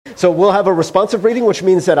So we'll have a responsive reading, which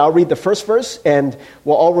means that I'll read the first verse, and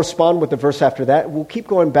we'll all respond with the verse after that. We'll keep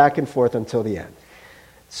going back and forth until the end.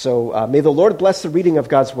 So may the Lord bless the reading of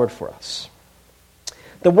God's word for us.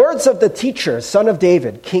 The words of the teacher, son of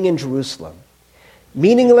David, king in Jerusalem.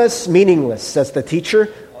 Meaningless, meaningless, says the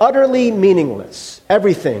teacher, utterly meaningless.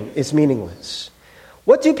 Everything is meaningless.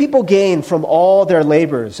 What do people gain from all their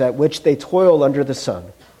labors at which they toil under the sun?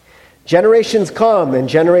 Generations come and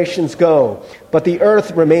generations go, but the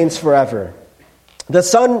earth remains forever. The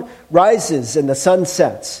sun rises and the sun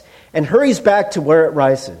sets and hurries back to where it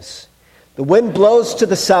rises. The wind blows to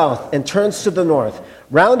the south and turns to the north.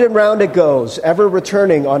 Round and round it goes, ever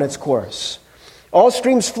returning on its course. All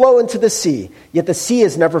streams flow into the sea, yet the sea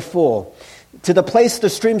is never full. To the place the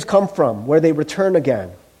streams come from, where they return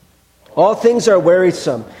again. All things are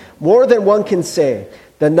wearisome, more than one can say.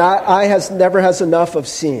 The eye never has enough of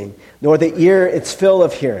seeing, nor the ear its fill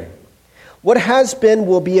of hearing. What has been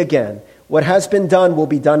will be again. What has been done will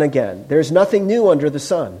be done again. There is nothing new under the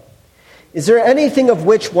sun. Is there anything of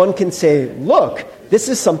which one can say, look, this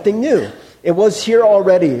is something new? It was here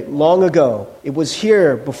already, long ago. It was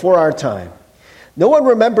here before our time. No one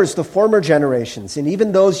remembers the former generations, and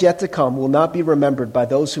even those yet to come will not be remembered by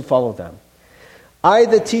those who follow them. I,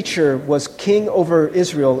 the teacher, was king over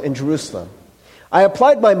Israel in Jerusalem. I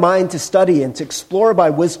applied my mind to study and to explore by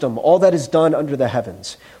wisdom all that is done under the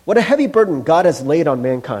heavens. What a heavy burden God has laid on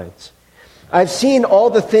mankind. I have seen all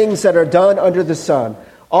the things that are done under the sun.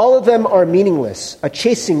 All of them are meaningless, a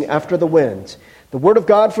chasing after the wind. The word of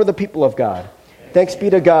God for the people of God. Thanks be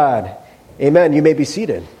to God. Amen. You may be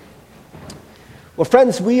seated. Well,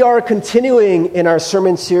 friends, we are continuing in our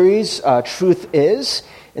sermon series, Truth Is,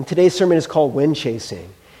 and today's sermon is called Wind Chasing.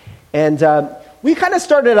 And we kind of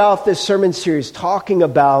started off this sermon series talking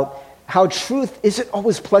about how truth isn't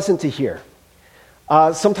always pleasant to hear.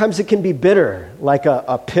 Sometimes it can be bitter, like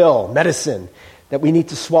a pill, medicine that we need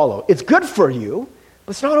to swallow. It's good for you,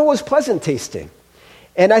 but it's not always pleasant tasting.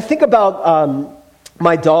 And I think about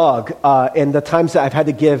my dog and the times that I've had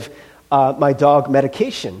to give my dog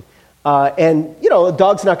medication. And, you know, a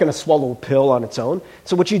dog's not going to swallow a pill on its own.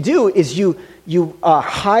 So what you do is you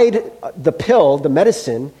hide the pill, the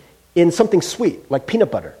medicine, in something sweet, like peanut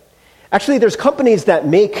butter. Actually, there's companies that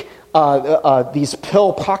make these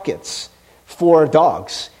pill pockets for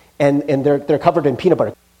dogs, and they're covered in peanut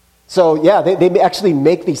butter. So, yeah, they actually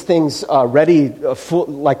make these things ready,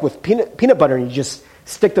 like with peanut butter, and you just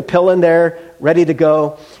stick the pill in there, ready to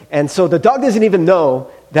go. And so the dog doesn't even know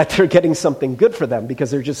that they're getting something good for them because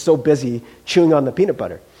they're just so busy chewing on the peanut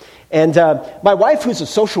butter. And my wife, who's a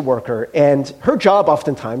social worker, and her job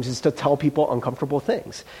oftentimes is to tell people uncomfortable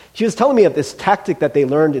things. She was telling me of this tactic that they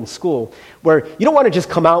learned in school where you don't want to just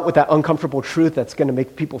come out with that uncomfortable truth that's going to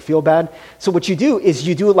make people feel bad. So what you do is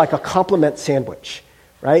you do like a compliment sandwich,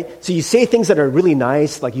 right? So you say things that are really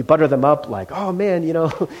nice, like you butter them up, like, oh man, you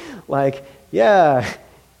know, like, yeah,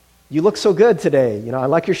 you look so good today. You know, I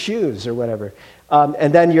like your shoes or whatever.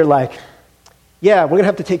 And then you're like, yeah, we're going to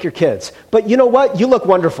have to take your kids. But you know what? You look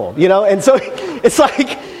wonderful, you know? And so it's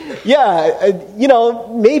like, yeah, you know,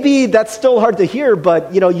 maybe that's still hard to hear,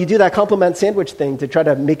 but, you know, you do that compliment sandwich thing to try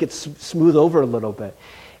to make it smooth over a little bit.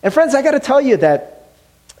 And friends, I got to tell you that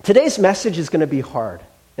today's message is going to be hard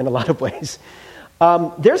in a lot of ways.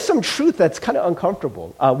 There's some truth that's kind of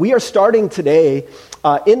uncomfortable. We are starting today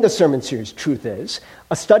in the sermon series, Truth Is,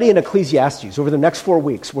 a study in Ecclesiastes. Over the next 4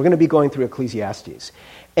 weeks, we're going to be going through Ecclesiastes.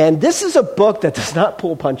 And this is a book that does not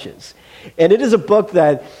pull punches. And it is a book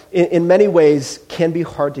that, in many ways, can be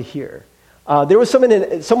hard to hear. There was someone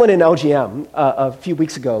in LGM a few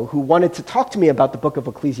weeks ago who wanted to talk to me about the book of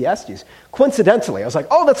Ecclesiastes. Coincidentally, I was like,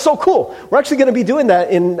 oh, that's so cool. We're actually going to be doing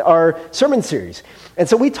that in our sermon series. And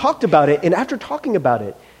so we talked about it, and after talking about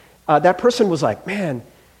it, that person was like, man,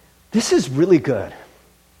 this is really good,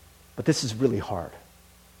 but this is really hard.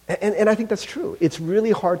 And I think that's true. It's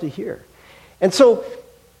really hard to hear. And so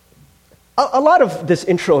a lot of this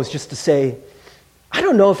intro is just to say, I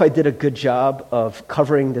don't know if I did a good job of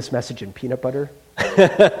covering this message in peanut butter.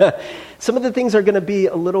 Some of the things are going to be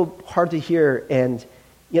a little hard to hear. And,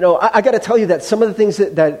 you know, I got to tell you that some of the things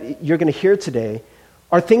that you're going to hear today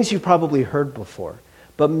are things you've probably heard before,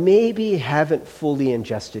 but maybe haven't fully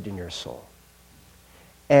ingested in your soul.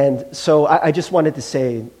 And so I just wanted to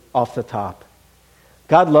say off the top,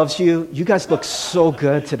 God loves you. You guys look so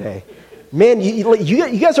good today. Man,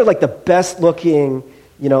 you guys are like the best looking,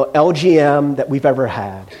 you know, LGM that we've ever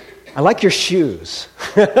had. I like your shoes.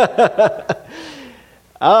 You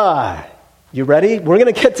ready? We're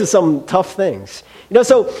going to get to some tough things. You know,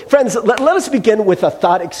 so friends, let us begin with a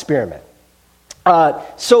thought experiment.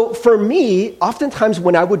 So for me, oftentimes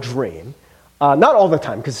when I would dream, Not all the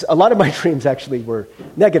time, because a lot of my dreams actually were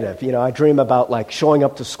negative. I dream about like showing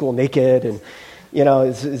up to school naked and,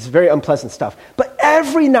 it's very unpleasant stuff. But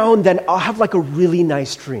every now and then I'll have like a really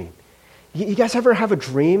nice dream. You guys ever have a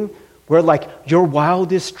dream where like your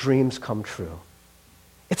wildest dreams come true?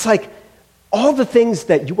 It's like all the things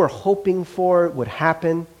that you were hoping for would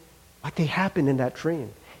happen, like they happen in that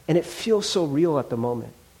dream. And it feels so real at the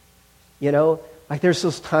moment. Like there's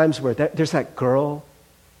those times where there's that girl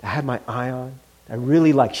that I had my eye on. I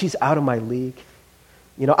really like, she's out of my league.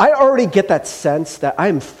 I already get that sense that I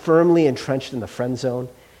am firmly entrenched in the friend zone.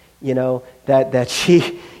 That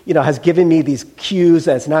she, has given me these cues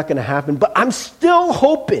that it's not going to happen. But I'm still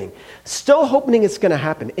hoping it's going to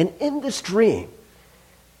happen. And in this dream,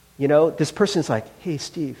 this person's like, hey,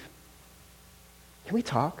 Steve, can we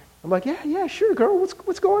talk? I'm like, yeah, sure, girl,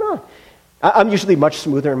 what's going on? I'm usually much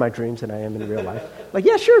smoother in my dreams than I am in real life. Like,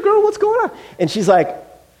 yeah, sure, girl, what's going on? And she's like,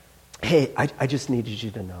 hey, I just needed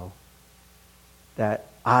you to know that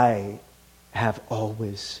I have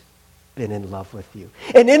always been in love with you.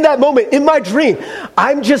 And in that moment, in my dream,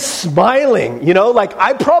 I'm just smiling, like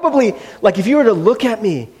I probably, like if you were to look at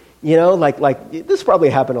me, like this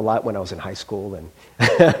probably happened a lot when I was in high school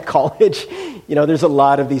and college. There's a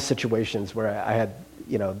lot of these situations where I had,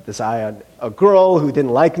 this eye on a girl who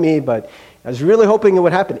didn't like me, but I was really hoping it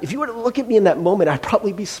would happen. If you were to look at me in that moment, I'd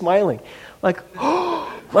probably be smiling. Like,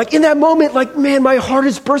 oh, like in that moment, like, man, my heart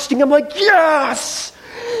is bursting. I'm like, yes,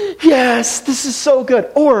 this is so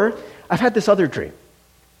good. Or I've had this other dream.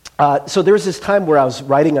 So there was this time where I was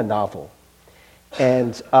writing a novel.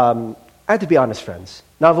 And I had to be honest, friends,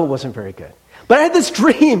 novel wasn't very good. But I had this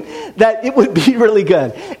dream that it would be really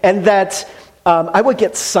good. And that I would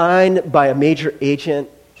get signed by a major agent.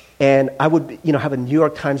 And I would, have a New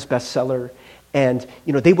York Times bestseller. And,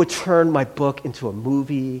 they would turn my book into a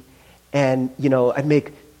movie. And, I'd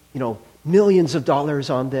make, millions of dollars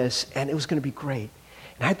on this. And it was going to be great.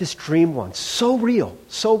 And I had this dream once, so real,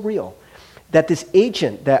 that this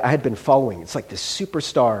agent that I had been following, it's like this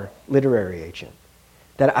superstar literary agent,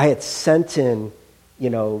 that I had sent in,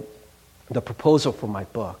 the proposal for my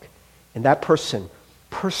book. And that person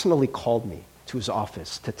personally called me to his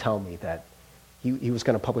office to tell me that he was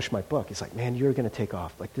going to publish my book. He's like, man, you're going to take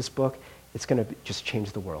off. Like this book, it's going to just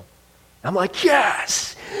change the world. I'm like,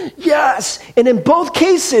 yes. And in both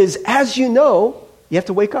cases, as you know, you have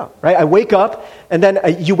to wake up, right? I wake up, and then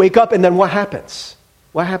you wake up, and then what happens?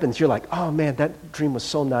 What happens? You're like, oh man, that dream was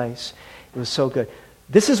so nice. It was so good.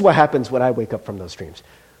 This is what happens when I wake up from those dreams.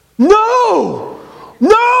 No!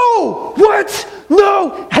 What?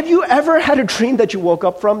 No! Have you ever had a dream that you woke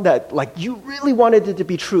up from that like you really wanted it to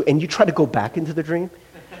be true, and you try to go back into the dream?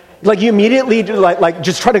 Like you immediately do like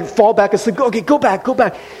just try to fall back asleep. Okay, go back.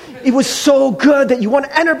 It was so good that you want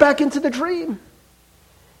to enter back into the dream.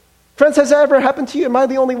 Friends, has that ever happened to you? Am I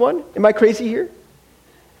the only one? Am I crazy here?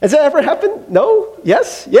 Has that ever happened? No?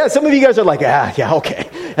 Yes? Yeah, some of you guys are like, yeah, okay,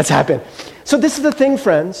 that's happened. So this is the thing,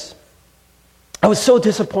 friends. I was so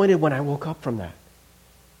disappointed when I woke up from that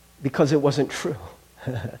because it wasn't true.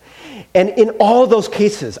 And in all those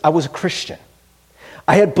cases, I was a Christian.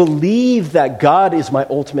 I had believed that God is my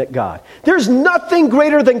ultimate God. There's nothing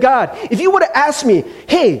greater than God. If you would have asked me,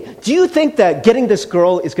 hey, do you think that getting this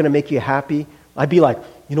girl is going to make you happy? I'd be like,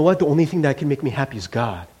 you know what? The only thing that can make me happy is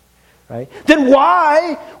God. Right? Then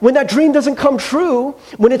why, when that dream doesn't come true,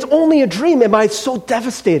 when it's only a dream, am I so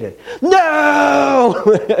devastated? No!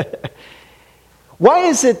 Why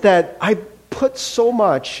is it that I put so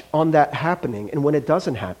much on that happening, and when it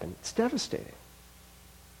doesn't happen, it's devastating?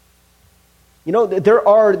 There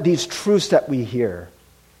are these truths that we hear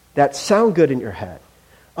that sound good in your head.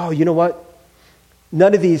 Oh, you know what?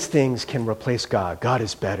 None of these things can replace God. God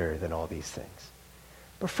is better than all these things.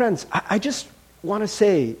 But friends, I just want to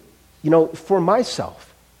say, for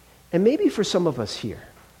myself, and maybe for some of us here,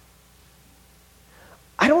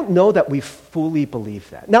 I don't know that we fully believe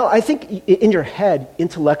that. Now, I think in your head,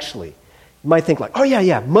 intellectually, you might think like, oh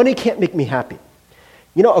yeah, money can't make me happy.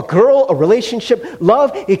 A girl, a relationship,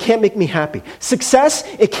 love, it can't make me happy. Success,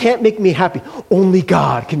 it can't make me happy. Only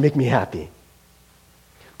God can make me happy.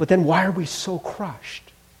 But then why are we so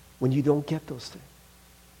crushed when you don't get those things?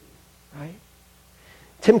 Right?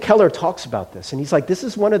 Tim Keller talks about this, and he's like, this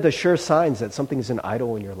is one of the sure signs that something is an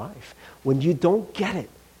idol in your life. When you don't get it,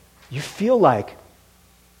 you feel like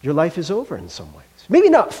your life is over in some ways. Maybe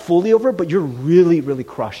not fully over, but you're really, really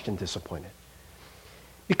crushed and disappointed.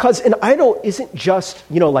 Because an idol isn't just,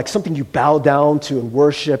 like something you bow down to and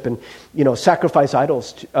worship and, sacrifice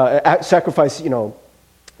idols, sacrifice,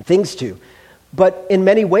 things to. But in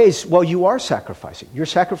many ways, well, you are sacrificing. You're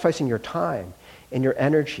sacrificing your time and your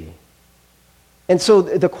energy And so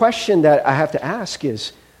the question that I have to ask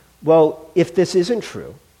is, well, if this isn't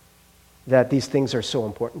true, that these things are so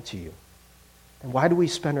important to you, then why do we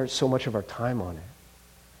spend so much of our time on it?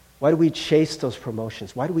 Why do we chase those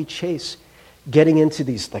promotions? Why do we chase getting into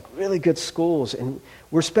these like really good schools? And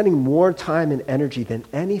we're spending more time and energy than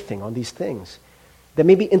anything on these things. That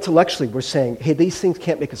maybe intellectually we're saying, hey, these things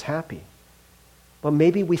can't make us happy. But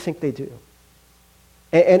maybe we think they do.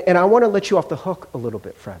 And I want to let you off the hook a little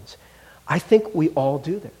bit, friends. I think we all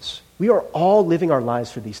do this. We are all living our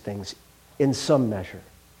lives for these things in some measure.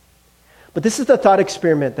 But this is the thought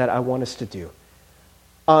experiment that I want us to do.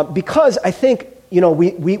 Because I think,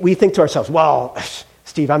 we think to ourselves, well,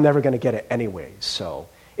 Steve, I'm never going to get it anyways, so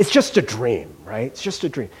it's just a dream, right? It's just a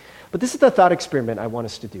dream. But this is the thought experiment I want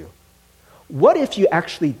us to do. What if you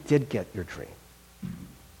actually did get your dream?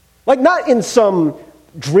 Like not in some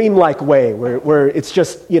dreamlike way where it's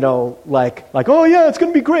just, like, oh yeah, it's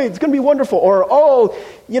going to be great, it's going to be wonderful. Or,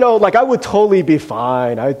 like I would totally be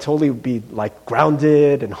fine. I'd totally be like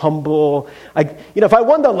grounded and humble. If I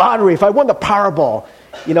won the lottery, if I won the Powerball,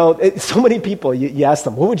 so many people, you ask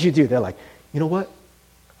them, what would you do? They're like, you know what?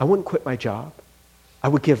 I wouldn't quit my job. I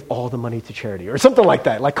would give all the money to charity or something like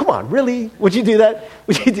that. Like, come on, really? Would you do that?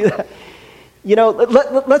 Would you do that?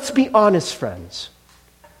 Let's be honest, friends.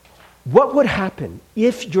 What would happen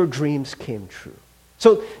if your dreams came true?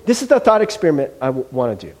 So this is the thought experiment I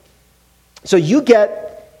want to do. So you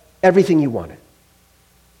get everything you wanted.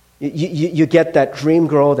 You get that dream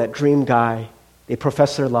girl, that dream guy. They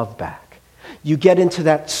profess their love back. You get into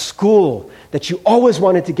that school that you always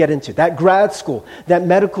wanted to get into, that grad school, that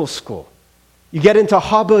medical school. You get into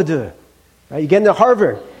Harvard, right? You get into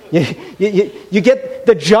Harvard. You get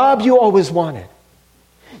the job you always wanted.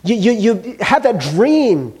 You have that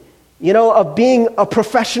dream, of being a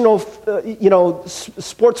professional,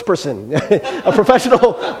 sports person, a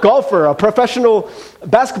professional golfer, a professional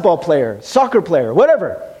basketball player, soccer player,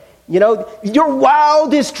 whatever. Your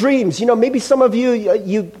wildest dreams. Maybe some of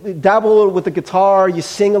you dabble with the guitar, you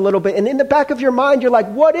sing a little bit, and in the back of your mind, you're like,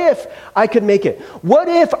 what if I could make it? What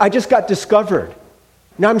if I just got discovered?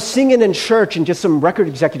 Now I'm singing in church and just some record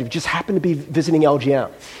executive just happened to be visiting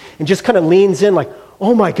LGM and just kind of leans in like,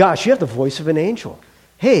 oh my gosh, you have the voice of an angel.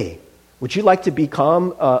 Hey, would you like to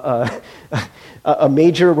become a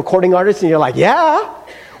major recording artist? And you're like, yeah.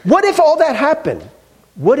 What if all that happened?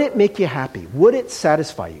 Would it make you happy? Would it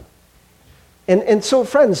satisfy you? And so,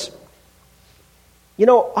 friends,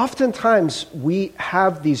 oftentimes we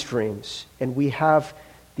have these dreams and we have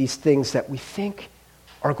these things that we think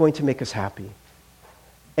are going to make us happy.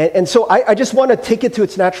 And so I just want to take it to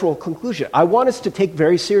its natural conclusion. I want us to take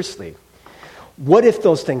very seriously, what if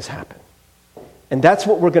those things happen? And that's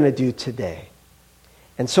what we're going to do today.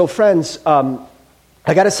 And so, friends, I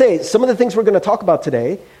got to say, some of the things we're going to talk about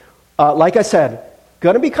today, like I said,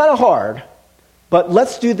 going to be kind of hard, but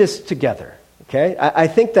let's do this together. Okay, I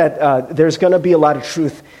think that there's going to be a lot of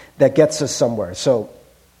truth that gets us somewhere. So,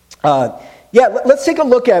 let's take a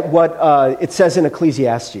look at what it says in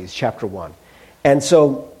Ecclesiastes chapter 1. And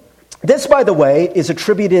so this, by the way, is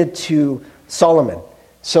attributed to Solomon.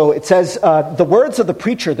 So it says, the words of the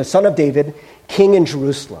preacher, the son of David, king in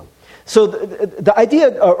Jerusalem. So the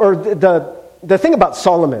idea, or the thing about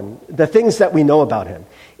Solomon, the things that we know about him,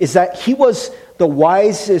 is that he was the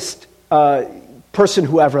wisest person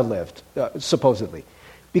who ever lived, supposedly.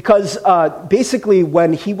 Because basically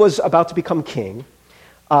when he was about to become king,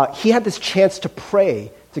 he had this chance to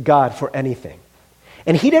pray to God for anything.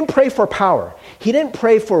 And he didn't pray for power. He didn't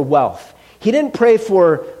pray for wealth. He didn't pray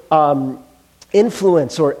for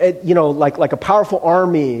influence or, like a powerful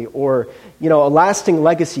army or, a lasting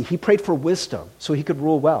legacy. He prayed for wisdom so he could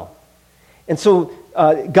rule well. And so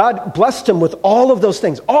God blessed him with all of those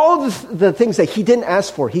things. All of the things that he didn't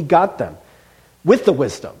ask for, he got them with the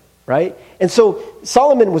wisdom, right? And so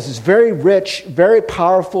Solomon was this very rich, very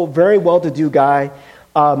powerful, very well-to-do guy.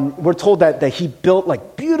 We're told that he built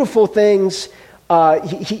like beautiful things.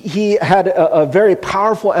 He had a very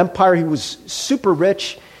powerful empire. He was super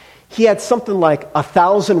rich. He had something like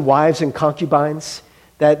 1,000 wives and concubines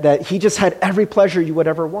that he just had every pleasure you would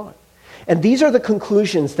ever want. And these are the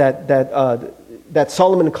conclusions that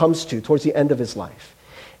Solomon comes to towards the end of his life.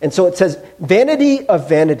 And so it says, vanity of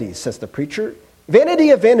vanities, says the preacher. Vanity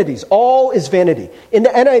of vanities, all is vanity. In the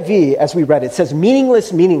NIV, as we read, it says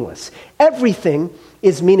meaningless, meaningless. Everything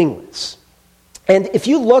is meaningless. And if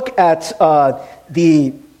you look at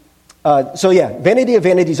vanity of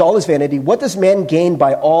vanities, all is vanity. What does man gain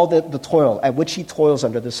by all the toil at which he toils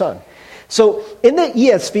under the sun? So in the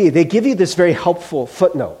ESV, they give you this very helpful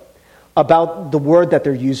footnote about the word that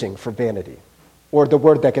they're using for vanity, or the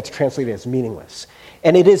word that gets translated as meaningless.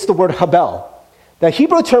 And it is the word habel. The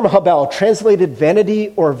Hebrew term habal, translated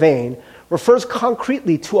vanity or vain, refers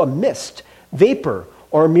concretely to a mist, vapor,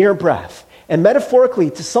 or a mere breath, and metaphorically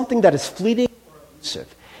to something that is fleeting or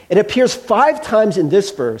elusive. It appears 5 times in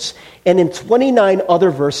this verse and in 29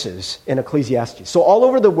 other verses in Ecclesiastes. So all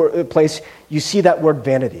over the place, you see that word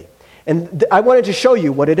vanity. And I wanted to show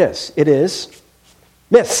you what it is. It is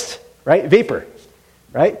mist, right? Vapor,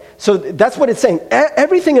 right? So that's what it's saying.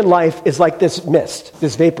 Everything in life is like this mist,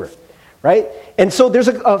 this vapor, right? And so there's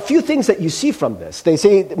a few things that you see from this. They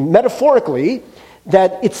say metaphorically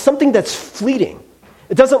that it's something that's fleeting.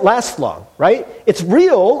 It doesn't last long, right? It's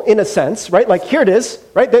real in a sense, right? Like here it is,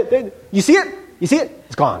 right? You see it? You see it?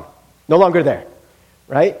 It's gone. No longer there,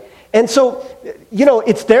 right? And so,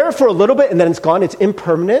 it's there for a little bit and then it's gone. It's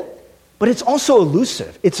impermanent, but it's also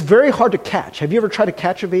elusive. It's very hard to catch. Have you ever tried to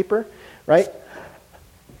catch a vapor, right?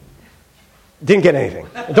 Didn't get anything.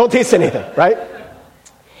 Don't taste anything, right?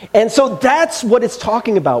 And so that's what it's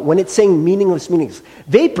talking about when it's saying meaningless.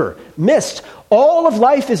 Vapor, mist. All of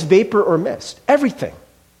life is vapor or mist. Everything,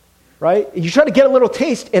 right? You try to get a little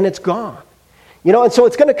taste and it's gone. And so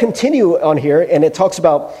it's going to continue on here, and it talks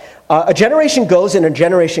about a generation goes and a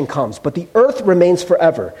generation comes, but the earth remains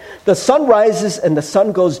forever. The sun rises and the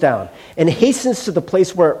sun goes down and hastens to the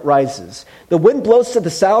place where it rises. The wind blows to the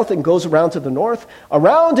south and goes around to the north.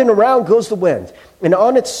 Around and around goes the wind, and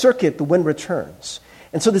on its circuit the wind returns.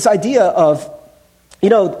 And so this idea of,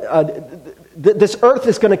 this earth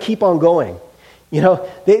is going to keep on going.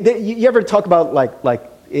 You ever talk about like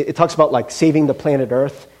it talks about like saving the planet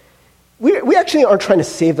Earth? We actually aren't trying to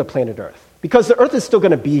save the planet Earth because the Earth is still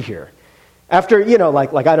going to be here. After,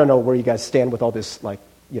 like I don't know where you guys stand with all this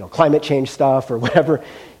climate change stuff or whatever.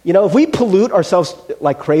 If we pollute ourselves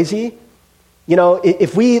like crazy,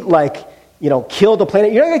 if we kill the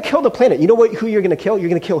planet, you're not going to kill the planet. You know who you're going to kill? You're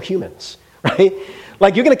going to kill humans, right?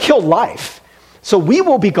 Like you're going to kill life. So we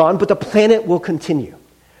will be gone, but the planet will continue,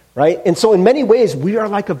 right? And so in many ways, we are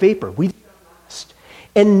like a vapor. We do not last.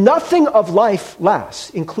 And nothing of life lasts,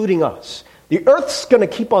 including us. The earth's going to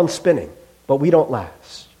keep on spinning, but we don't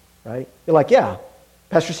last, right? You're like, yeah,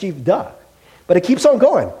 Pastor Steve, duh. But it keeps on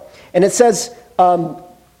going. And it says,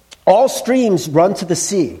 all streams run to the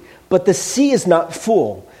sea, but the sea is not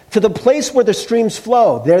full. To the place where the streams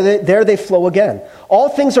flow, there they flow again. All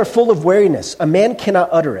things are full of weariness. A man cannot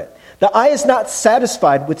utter it. The eye is not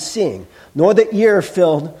satisfied with seeing, nor the ear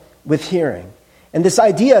filled with hearing. And this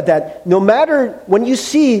idea that no matter when you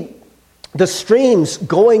see the streams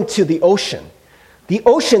going to the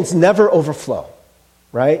oceans never overflow,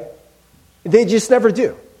 right? They just never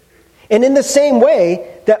do. And in the same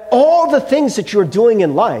way, that all the things that you're doing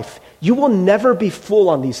in life, you will never be full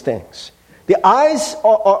on these things. The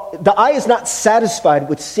eye is not satisfied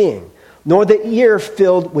with seeing, nor the ear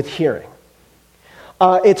filled with hearing.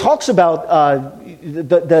 It talks about,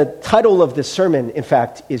 the title of this sermon, in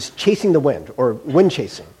fact, is Chasing the Wind, or Wind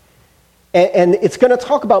Chasing. And it's going to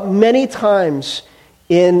talk about many times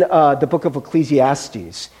in the book of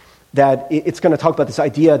Ecclesiastes that it's going to talk about this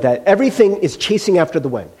idea that everything is chasing after the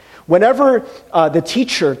wind. Whenever the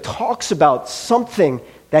teacher talks about something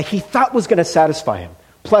that he thought was going to satisfy him,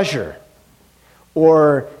 pleasure,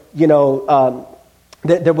 or,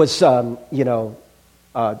 there was,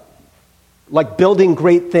 like building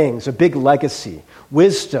great things, a big legacy,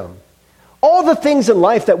 wisdom, all the things in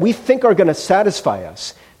life that we think are going to satisfy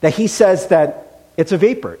us, that he says that it's a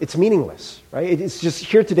vapor, it's meaningless, right? It's just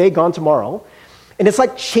here today, gone tomorrow. And it's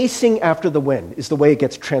like chasing after the wind is the way it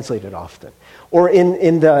gets translated often. Or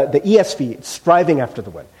in the ESV, it's striving after the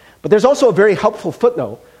wind. But there's also a very helpful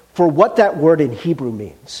footnote for what that word in Hebrew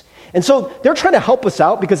means. And so they're trying to help us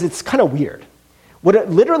out because it's kind of weird. What it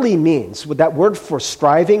literally means, with that word for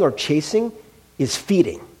striving or chasing, is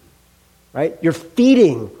feeding, right? You're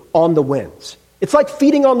feeding on the winds. It's like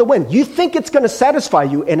feeding on the wind. You think it's going to satisfy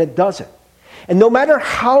you, and it doesn't. And no matter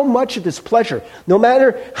how much of this pleasure, no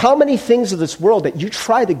matter how many things of this world that you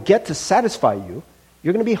try to get to satisfy you,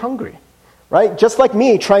 you're going to be hungry, right? Just like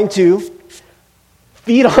me trying to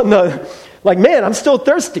feed on man, I'm still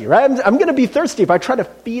thirsty, right? I'm going to be thirsty if I try to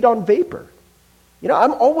feed on vapor.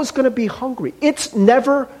 I'm always going to be hungry. It's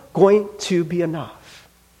never going to be enough.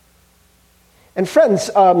 And friends,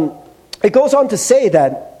 it goes on to say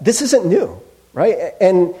that this isn't new, right?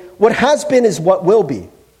 And what has been is what will be.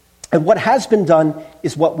 And what has been done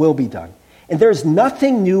is what will be done. And there is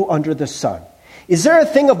nothing new under the sun. Is there a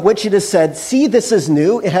thing of which it is said, see, this is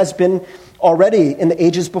new? It has been already in the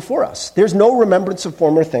ages before us. There's no remembrance of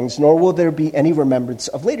former things, nor will there be any remembrance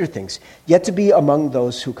of later things, yet to be among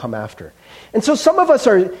those who come after. And so some of us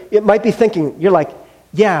it might be thinking, you're like,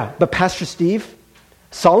 yeah, but Pastor Steve,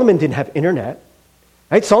 Solomon didn't have internet.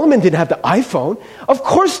 right? Solomon didn't have the iPhone. Of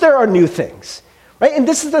course there are new things, right? And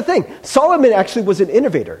this is the thing. Solomon actually was an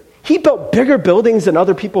innovator. He built bigger buildings than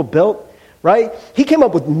other people built, right? He came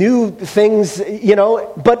up with new things,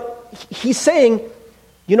 but he's saying,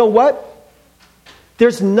 you know what?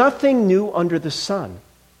 There's nothing new under the sun.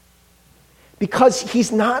 Because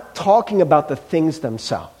he's not talking about the things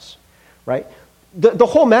themselves, right? The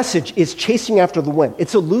whole message is chasing after the wind.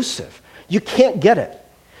 It's elusive. You can't get it.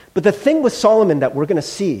 But the thing with Solomon that we're going to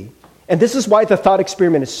see, and this is why the thought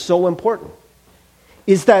experiment is so important,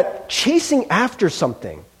 is that chasing after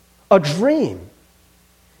something, a dream,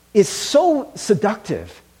 is so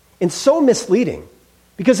seductive and so misleading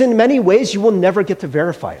because in many ways you will never get to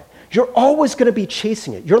verify it. You're always going to be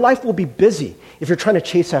chasing it. Your life will be busy if you're trying to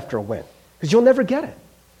chase after a win because you'll never get it.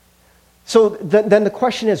 So then the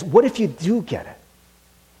question is, what if you do get it?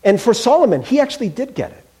 And for Solomon, he actually did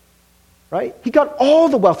get it, right? He got all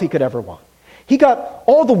the wealth he could ever want. He got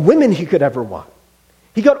all the women he could ever want.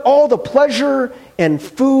 He got all the pleasure and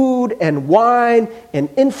food and wine and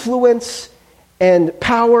influence and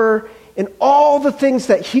power and all the things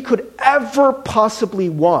that he could ever possibly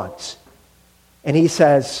want. And he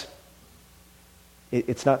says,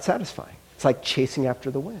 it's not satisfying. It's like chasing after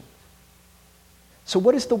the wind. So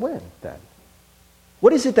what is the wind then?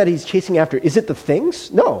 What is it that he's chasing after? Is it the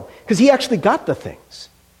things? No, because he actually got the things.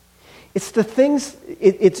 It's the things,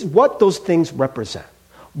 it's what those things represent.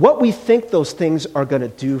 What we think those things are going to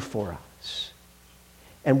do for us.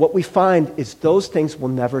 And what we find is those things will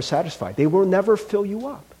never satisfy. They will never fill you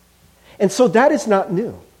up. And so that is not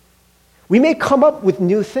new. We may come up with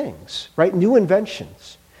new things, right? New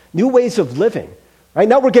inventions, new ways of living. Right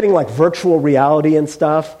now we're getting like virtual reality and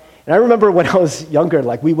stuff. And I remember when I was younger,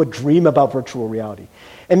 like we would dream about virtual reality.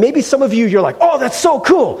 And maybe some of you, you're like, oh, that's so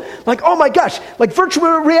cool. Like, oh my gosh, like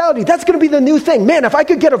virtual reality, that's going to be the new thing. Man, if I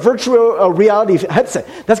could get a virtual reality headset,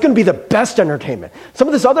 that's going to be the best entertainment. Some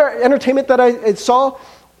of this other entertainment that I saw,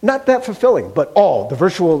 not that fulfilling, but the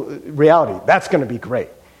virtual reality, that's going to be great.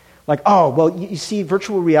 Like, oh, well, you see,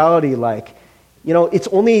 virtual reality, like, it's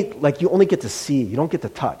only, like, you only get to see, you don't get to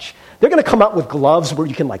touch. They're going to come out with gloves where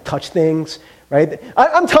you can, like, touch things, right?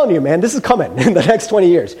 I'm telling you, man, this is coming in the next 20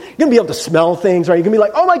 years. You're going to be able to smell things, right? You're going to be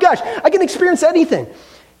like, oh my gosh, I can experience anything.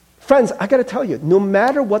 Friends, I got to tell you, no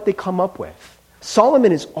matter what they come up with,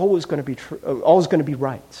 Solomon is always going to be always going to be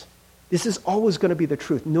right. This is always going to be the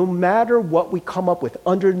truth. No matter what we come up with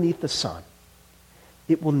underneath the sun,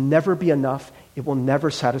 it will never be enough. It will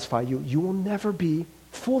never satisfy you. You will never be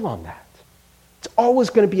full on that. It's always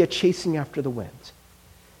going to be a chasing after the wind.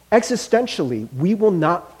 Existentially, we will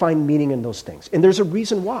not find meaning in those things. And there's a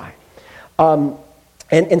reason why.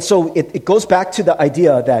 And so it goes back to the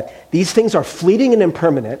idea that these things are fleeting and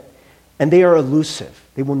impermanent, and they are elusive.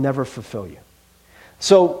 They will never fulfill you.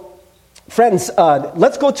 So, friends,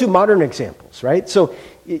 let's go to modern examples, right? So,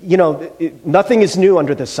 nothing is new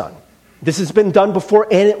under the sun. This has been done before,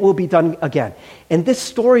 and it will be done again. And this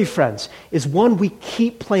story, friends, is one we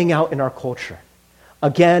keep playing out in our culture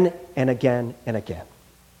again and again and again.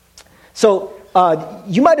 So,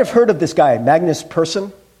 you might have heard of this guy, Magnus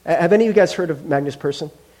Persson. Have any of you guys heard of Magnus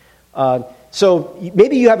Persson? So,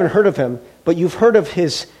 maybe you haven't heard of him, but you've heard of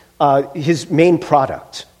his main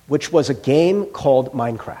product, which was a game called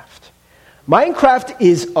Minecraft. Minecraft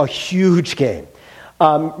is a huge game.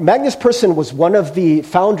 Magnus Persson was one of the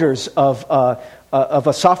founders of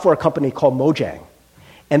a software company called Mojang.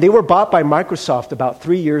 And they were bought by Microsoft about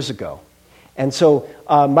 3 years ago. And so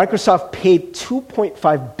Microsoft paid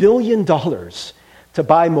 $2.5 billion to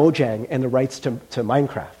buy Mojang and the rights to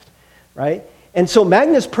Minecraft, right? And so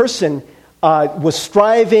Magnus Persson was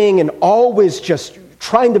striving and always just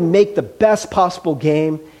trying to make the best possible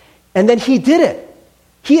game. And then he did it.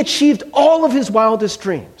 He achieved all of his wildest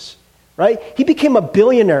dreams, right? He became a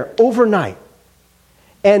billionaire overnight.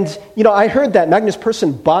 And, I heard that Magnus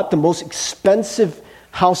Persson bought the most expensive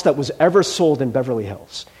house that was ever sold in Beverly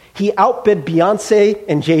Hills. He outbid Beyonce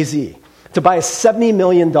and Jay-Z to buy a $70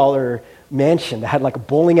 million mansion that had like a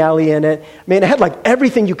bowling alley in it. Man, it had like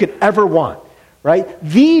everything you could ever want, right?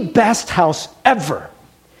 The best house ever.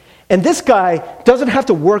 And this guy doesn't have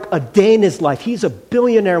to work a day in his life. He's a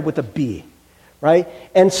billionaire with a B, right?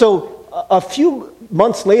 And so a few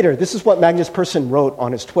months later, this is what Magnus Persson wrote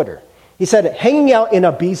on his Twitter. He said, hanging out in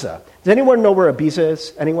Ibiza. Does anyone know where Ibiza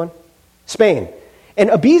is? Anyone? Spain. And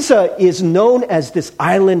Ibiza is known as this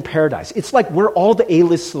island paradise. It's like where all the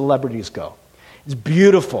A-list celebrities go. It's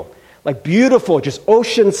beautiful. Like beautiful, just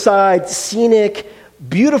oceanside, scenic,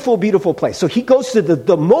 Beautiful, beautiful place. So he goes to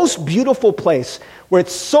the most beautiful place where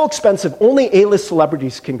it's so expensive, only A-list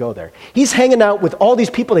celebrities can go there. He's hanging out with all these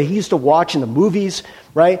people that he used to watch in the movies,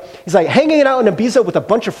 right? He's like hanging out in Ibiza with a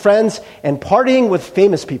bunch of friends and partying with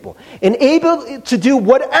famous people and able to do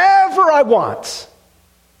whatever I want.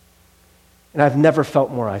 And I've never felt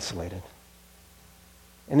more isolated.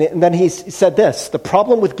 And then he said this, the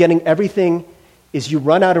problem with getting everything is you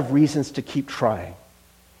run out of reasons to keep trying.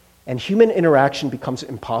 And human interaction becomes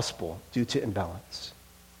impossible due to imbalance.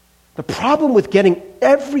 The problem with getting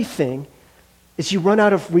everything is you run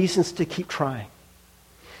out of reasons to keep trying.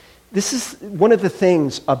 This is one of the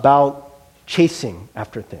things about chasing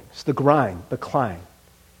after things, the grind, the climb.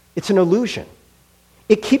 It's an illusion.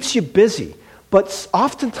 It keeps you busy, but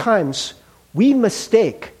oftentimes we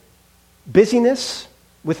mistake busyness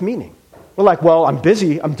with meaning. We're like, well, I'm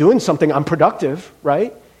busy, I'm doing something, I'm productive,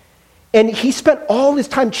 right? And he spent all his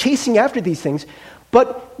time chasing after these things,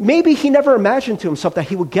 but maybe he never imagined to himself that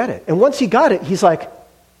he would get it. And once he got it, he's like,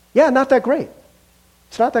 yeah, not that great.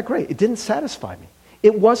 It's not that great. It didn't satisfy me.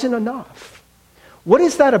 It wasn't enough. What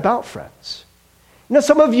is that about, friends? You know,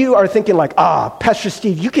 some of you are thinking like, Pastor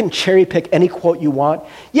Steve, you can cherry pick any quote you want.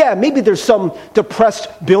 Yeah, maybe there's some depressed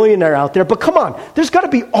billionaire out there, but come on, there's got to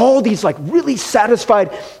be all these like really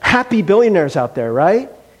satisfied, happy billionaires out there, right?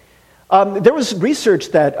 There was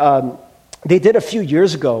research that they did a few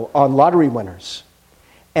years ago on lottery winners.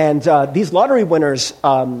 And these lottery winners,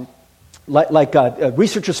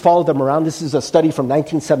 researchers followed them around. This is a study from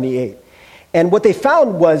 1978. And what they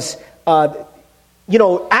found was,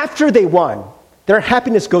 after they won, their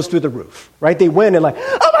happipiness goes through the roof, right? They win and like,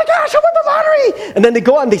 oh my gosh, I won the lottery! And then they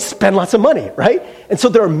go out and they spend lots of money, right? And so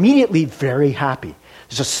they're immediately very happy.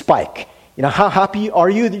 There's a spike. You know, how happy are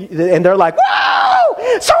you? And they're like, wow,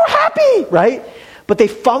 so happy, right? But they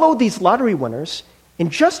follow these lottery winners,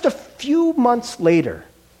 and just a few months later,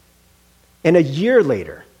 and a year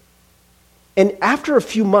later, and after a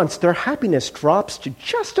few months, their happiness drops to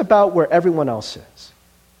just about where everyone else is.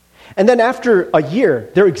 And then after a year,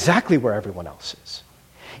 they're exactly where everyone else is.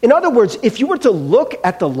 In other words, if you were to look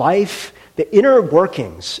at the life, the inner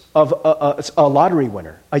workings of a lottery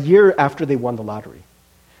winner a year after they won the lottery,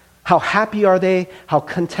 how happy are they? How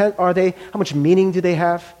content are they? How much meaning do they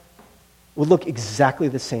have? Will look exactly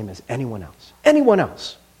the same as anyone else. Anyone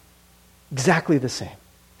else. Exactly the same.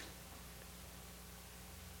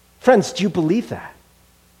 Friends, do you believe that?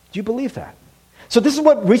 Do you believe that? So this is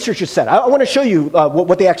what researchers said. I want to show you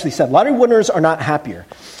what they actually said. Lottery winners are not happier.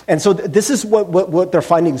 And so this is what their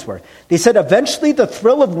findings were. They said, eventually the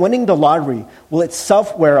thrill of winning the lottery will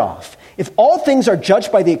itself wear off. If all things are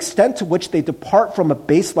judged by the extent to which they depart from a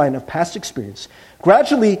baseline of past experience,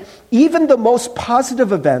 gradually, even the most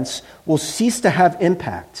positive events will cease to have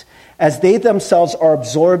impact as they themselves are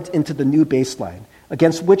absorbed into the new baseline,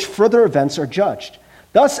 against which further events are judged.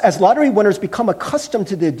 Thus, as lottery winners become accustomed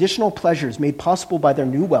to the additional pleasures made possible by their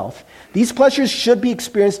new wealth, these pleasures should be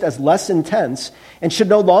experienced as less intense and should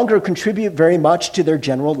no longer contribute very much to their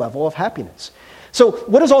general level of happiness. So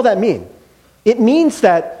what does all that mean? It means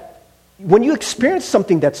that when you experience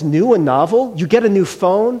something that's new and novel, you get a new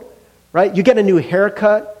phone, right? You get a new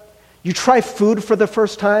haircut. You try food for the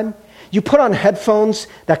first time. You put on headphones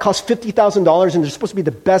that cost $50,000 and they're supposed to be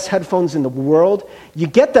the best headphones in the world. You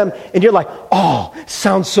get them and you're like, oh,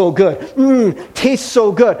 sounds so good. Tastes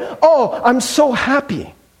so good. Oh, I'm so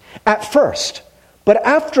happy at first. But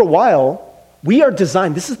after a while, we are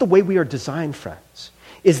designed, this is the way we are designed, friends,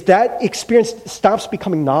 is that experience stops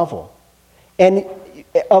becoming novel. And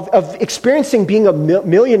of experiencing being a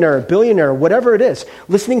millionaire, billionaire, whatever it is,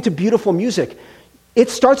 listening to beautiful music, it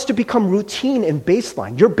starts to become routine and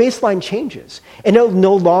baseline. Your baseline changes, and it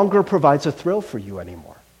no longer provides a thrill for you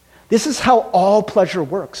anymore. This is how all pleasure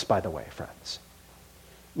works, by the way, friends.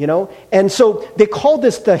 You know? And so they call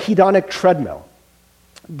this the hedonic treadmill.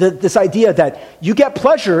 This idea that you get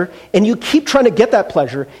pleasure, and you keep trying to get that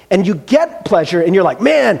pleasure, and you get pleasure, and you're like,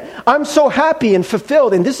 man, I'm so happy and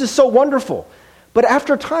fulfilled, and this is so wonderful. But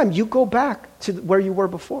after time, you go back to where you were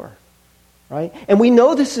before. Right? And we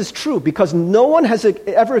know this is true because no one has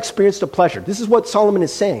ever experienced a pleasure. This is what Solomon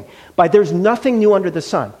is saying. By there's nothing new under the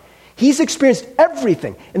sun. He's experienced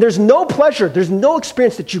everything. And there's no pleasure, there's no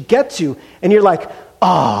experience that you get to, and you're like,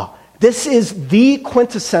 this is the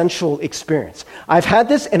quintessential experience. I've had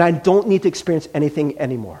this and I don't need to experience anything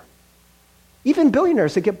anymore. Even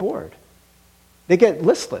billionaires, they get bored. They get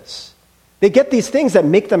listless. They get these things that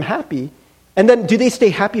make them happy, and then do they stay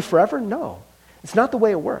happy forever? No. It's not the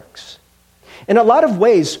way it works. In a lot of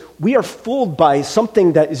ways, we are fooled by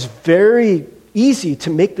something that is very easy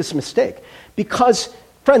to make this mistake. Because,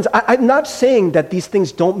 friends, I'm not saying that these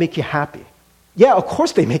things don't make you happy. Yeah, of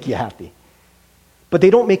course they make you happy. But they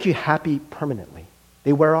don't make you happy permanently.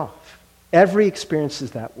 They wear off. Every experience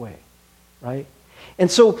is that way, right? And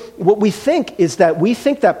so what we think is that we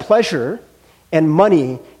think that pleasure and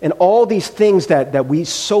money and all these things that we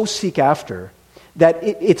so seek after, that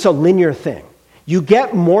it's a linear thing. You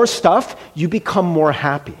get more stuff, you become more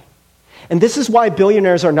happy. And this is why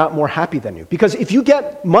billionaires are not more happy than you. Because if you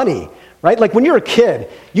get money, right? Like when you're a kid,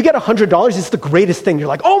 you get $100, it's the greatest thing. You're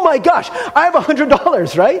like, oh my gosh, I have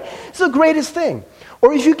 $100, right? It's the greatest thing.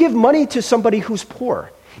 Or if you give money to somebody who's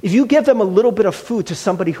poor, if you give them a little bit of food to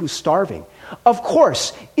somebody who's starving, of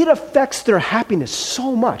course, it affects their happiness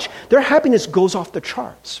so much. Their happiness goes off the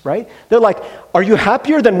charts, right? They're like, are you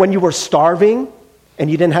happier than when you were starving and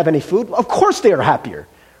you didn't have any food? Of course they are happier,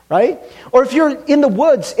 right? Or if you're in the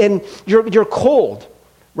woods and you're cold,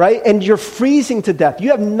 right? And you're freezing to death. You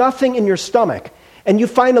have nothing in your stomach. And you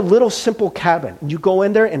find a little simple cabin. And you go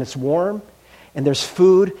in there and it's warm. And there's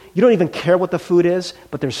food. You don't even care what the food is,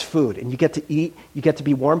 but there's food. And you get to eat. You get to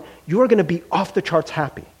be warm. You are going to be off the charts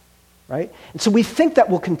happy, right? And so we think that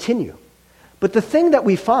will continue. But the thing that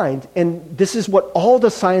we find, and this is what all the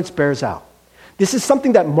science bears out, this is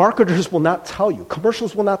something that marketers will not tell you.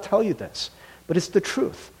 Commercials will not tell you this. But it's the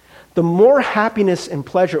truth. The more happiness and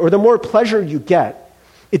pleasure, or the more pleasure you get,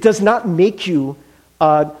 it does not make you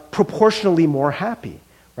proportionally more happy,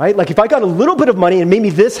 right? Like if I got a little bit of money and made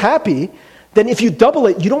me this happy, then if you double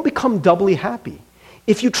it, you don't become doubly happy.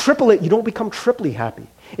 If you triple it, you don't become triply happy.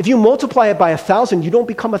 If you multiply it by 1,000, you don't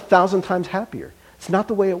become 1,000 times happier. It's not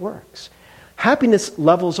the way it works. Happiness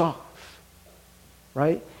levels off,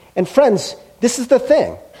 right? And friends, this is the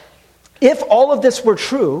thing. If all of this were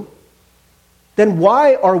true, then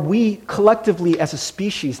why are we collectively as a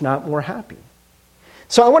species not more happy?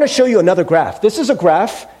 So I want to show you another graph. This is a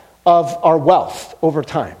graph of our wealth over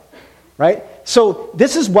time, right? So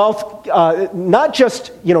this is wealth, not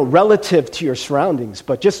just relative to your surroundings,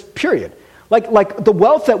 but just period. Like the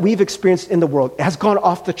wealth that we've experienced in the world has gone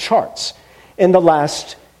off the charts in the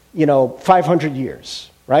last 500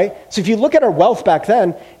 years, right? So if you look at our wealth back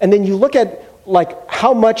then, and then you look at like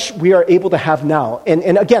how much we are able to have now,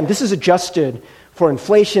 and again, this is adjusted for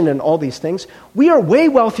inflation and all these things, we are way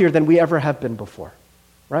wealthier than we ever have been before,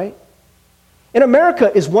 right? And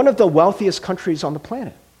America is one of the wealthiest countries on the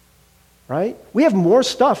planet. Right? We have more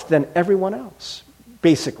stuff than everyone else,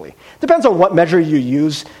 basically. Depends on what measure you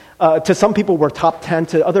use. To some people, we're top 10.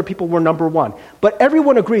 To other people, we're number 1. But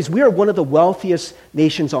everyone agrees we are one of the wealthiest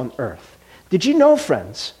nations on earth. Did you know,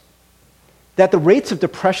 friends, that the rates of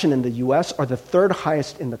depression in the U.S. are the third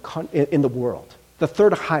highest in the world? The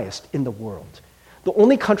third highest in the world. The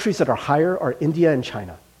only countries that are higher are India and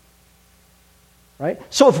China. Right?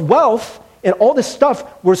 So if wealth and all this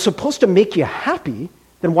stuff were supposed to make you happy,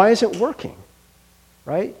 then why is it working,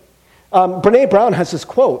 right? Brené Brown has this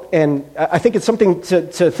quote, and I think it's something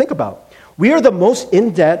to think about. We are the most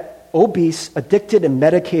in-debt, obese, addicted, and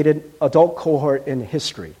medicated adult cohort in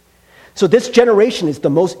history. So this generation is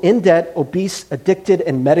the most in-debt, obese, addicted,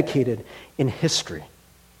 and medicated in history.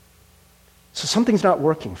 So something's not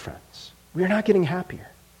working, friends. We are not getting happier,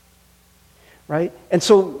 right? And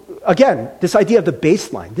so, again, this idea of the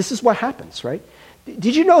baseline, this is what happens, right?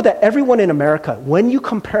 Did you know that everyone in America, when you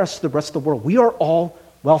compare us to the rest of the world, we are all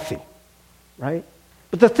wealthy, right?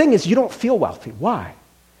 But the thing is, you don't feel wealthy. Why?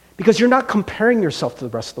 Because you're not comparing yourself to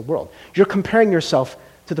the rest of the world. You're comparing yourself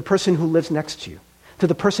to the person who lives next to you, to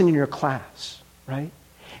the person in your class, right?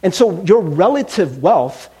 And so your relative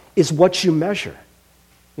wealth is what you measure.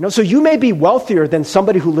 So you may be wealthier than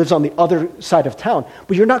somebody who lives on the other side of town,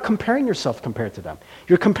 but you're not comparing yourself compared to them.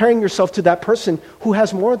 You're comparing yourself to that person who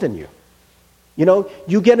has more than you.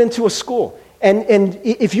 You get into a school, and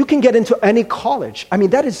if you can get into any college, I mean,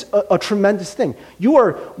 that is a tremendous thing. You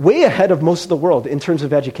are way ahead of most of the world in terms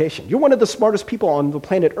of education. You're one of the smartest people on the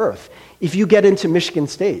planet Earth if you get into Michigan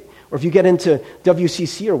State, or if you get into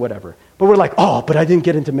WCC or whatever. But we're like, oh, but I didn't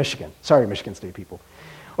get into Michigan. Sorry, Michigan State people.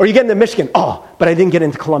 Or you get into Michigan, oh, but I didn't get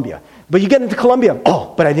into Columbia. But you get into Columbia,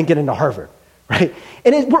 oh, but I didn't get into Harvard, right?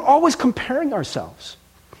 And we're always comparing ourselves.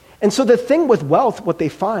 And so the thing with wealth, what they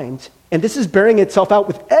find, and this is bearing itself out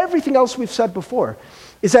with everything else we've said before,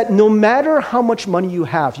 is that no matter how much money you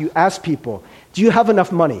have, you ask people, do you have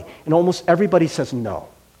enough money? And almost everybody says no.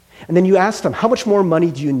 And then you ask them, how much more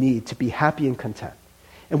money do you need to be happy and content?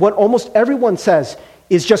 And what almost everyone says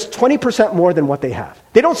is just 20% more than what they have.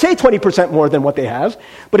 They don't say 20% more than what they have,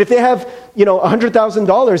 but if they have,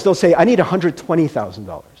 $100,000, they'll say, I need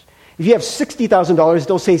 $120,000. If you have $60,000,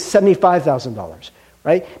 they'll say $75,000.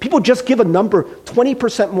 Right? People just give a number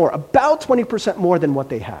 20% more, about 20% more than what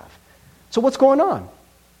they have. So what's going on?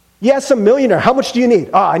 You ask a millionaire, how much do you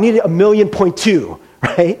need? I need 1.2 million,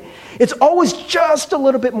 right? It's always just a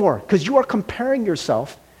little bit more because you are comparing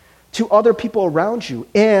yourself to other people around you.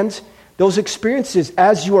 And those experiences,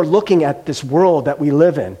 as you are looking at this world that we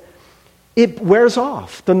live in, it wears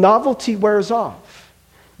off. The novelty wears off.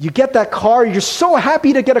 You get that car, you're so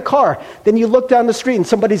happy to get a car. Then you look down the street and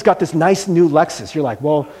somebody's got this nice new Lexus. You're like,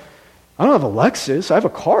 well, I don't have a Lexus. I have a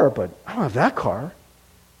car, but I don't have that car.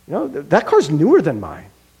 That car's newer than mine.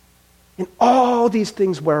 And all these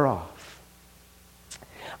things wear off.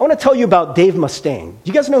 I want to tell you about Dave Mustaine. Do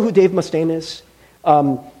you guys know who Dave Mustaine is?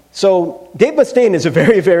 So Dave Mustaine is a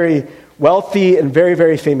very, very wealthy and very,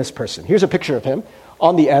 very famous person. Here's a picture of him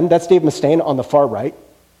on the end. That's Dave Mustaine on the far right.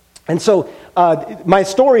 And so my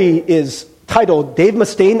story is titled, Dave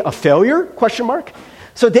Mustaine, a Failure? ?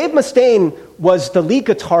 So Dave Mustaine was the lead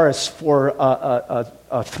guitarist for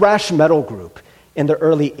a thrash metal group in the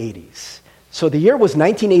early 80s. So the year was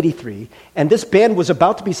 1983, and this band was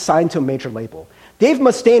about to be signed to a major label. Dave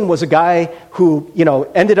Mustaine was a guy who,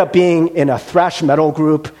 ended up being in a thrash metal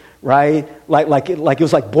group, right? Like it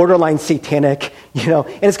was like borderline satanic, And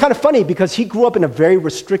it's kind of funny because he grew up in a very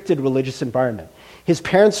restricted religious environment. His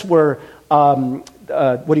parents were,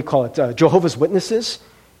 Jehovah's Witnesses,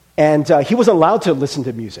 and he wasn't allowed to listen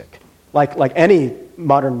to music, like any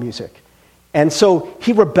modern music. And so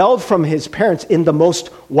he rebelled from his parents in the most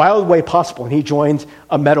wild way possible, and he joined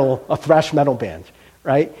a thrash metal band,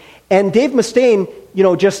 right? And Dave Mustaine,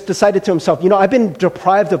 just decided to himself, I've been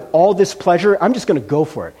deprived of all this pleasure, I'm just going to go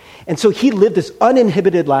for it. And so he lived this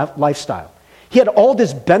uninhibited lifestyle. He had all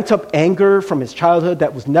this bent-up anger from his childhood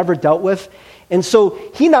that was never dealt with. And so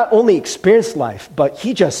he not only experienced life, but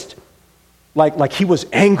he just, like he was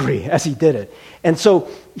angry as he did it. And so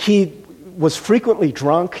he was frequently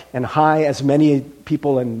drunk and high, as many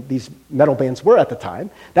people in these metal bands were at the time.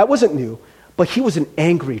 That wasn't new, but he was an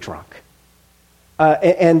angry drunk.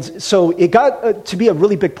 And so it got to be a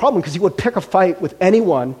really big problem because he would pick a fight with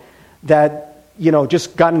anyone that,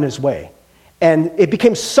 just got in his way. And it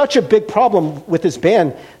became such a big problem with his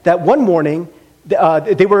band that one morning,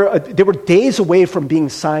 they were days away from being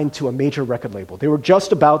signed to a major record label. They were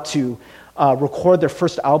just about to record their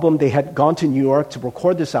first album. They had gone to New York to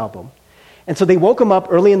record this album. And so they woke him up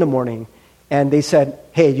early in the morning, and they said,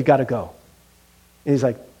 hey, you got to go. And he's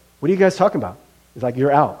like, what are you guys talking about? He's like,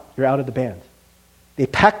 you're out. You're out of the band. They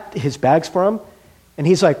packed his bags for him, and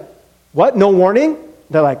he's like, what? No warning?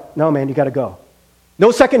 They're like, no, man, you got to go. No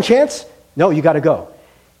second chance? No, you got to go.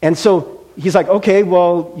 And so he's like, okay,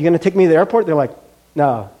 well, you going to take me to the airport? They're like,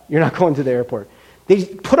 no, you're not going to the airport. They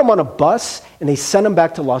put him on a bus, and they sent him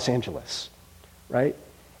back to Los Angeles, right?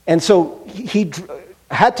 And so he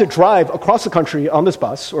had to drive across the country on this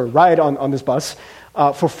bus, or ride on this bus,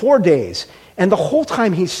 for 4 days. And the whole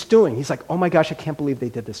time he's stewing. He's like, oh my gosh, I can't believe they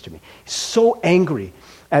did this to me. He's so angry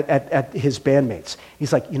at his bandmates.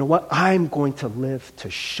 He's like, you know what? I'm going to live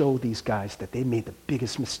to show these guys that they made the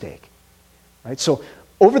biggest mistake. Right? So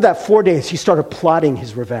over that 4 days, he started plotting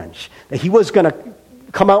his revenge. That he was going to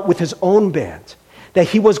come out with his own band. That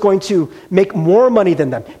he was going to make more money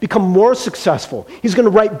than them, become more successful. He's going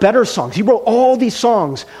to write better songs. He wrote all these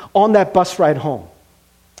songs on that bus ride home.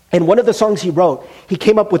 And one of the songs he wrote, he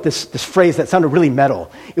came up with this phrase that sounded really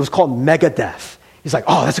metal. It was called Megadeth. He's like,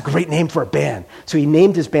 oh, that's a great name for a band. So he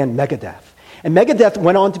named his band Megadeth. And Megadeth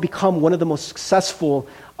went on to become one of the most successful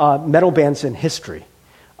metal bands in history.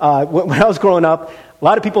 When I was growing up, a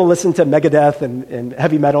lot of people listened to Megadeth and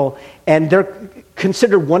heavy metal, and they're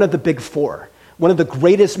considered one of the big four, one of the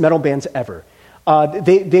greatest metal bands ever.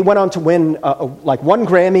 They went on to win one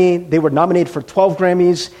Grammy. They were nominated for 12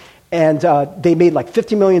 Grammys. And they made like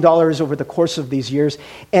 $50 million over the course of these years.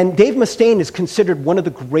 And Dave Mustaine is considered one of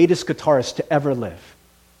the greatest guitarists to ever live.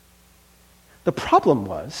 The problem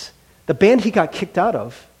was, the band he got kicked out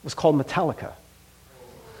of was called Metallica.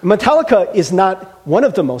 Metallica is not one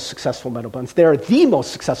of the most successful metal bands. They're the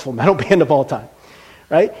most successful metal band of all time.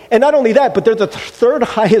 Right? And not only that, but they're the third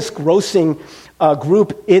highest grossing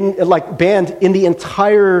band in the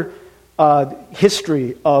entire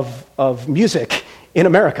history of music in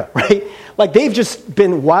America, right? Like, they've just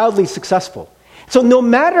been wildly successful. So no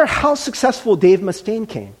matter how successful Dave Mustaine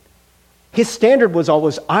came, his standard was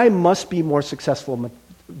always, I must be more successful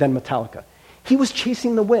than Metallica. He was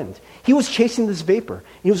chasing the wind. He was chasing this vapor.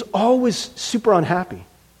 He was always super unhappy.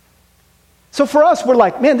 So for us, we're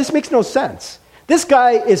like, man, this makes no sense. This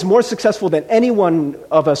guy is more successful than any one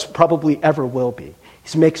of us probably ever will be.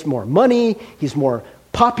 He makes more money, he's more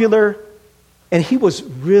popular, and he was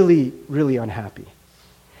really, really unhappy.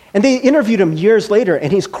 And they interviewed him years later,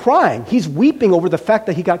 and he's crying. He's weeping over the fact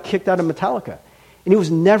that he got kicked out of Metallica. And he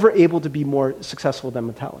was never able to be more successful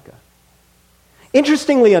than Metallica.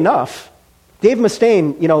 Interestingly enough, Dave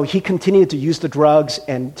Mustaine, he continued to use the drugs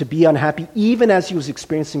and to be unhappy even as he was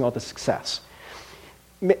experiencing all the success.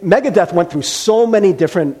 Megadeth went through so many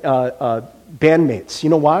different bandmates. You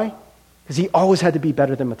know why? Because he always had to be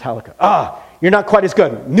better than Metallica. You're not quite as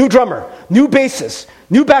good. New drummer, new bassist,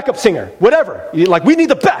 new backup singer, whatever. We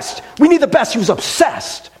need the best. We need the best. He was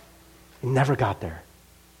obsessed. He never got there.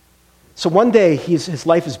 So one day, his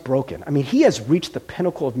life is broken. I mean, he has reached the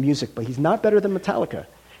pinnacle of music, but he's not better than Metallica.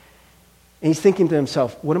 And he's thinking to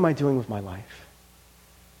himself, what am I doing with my life?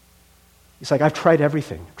 He's like, I've tried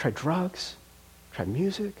everything. I've tried drugs, tried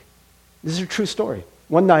music. This is a true story.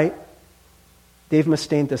 One night, Dave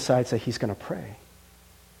Mustaine decides that he's going to pray.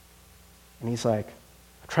 And he's like,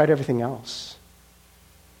 I've tried everything else.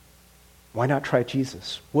 Why not try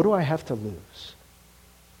Jesus? What do I have to lose?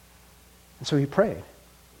 And so he prayed.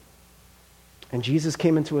 And Jesus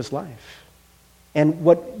came into his life. And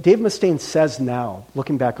what Dave Mustaine says now,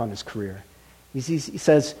 looking back on his career, he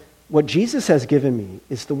says, what Jesus has given me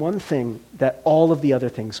is the one thing that all of the other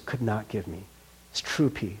things could not give me. It's true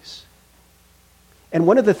peace. And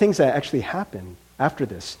one of the things that actually happened after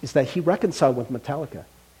this is that he reconciled with Metallica.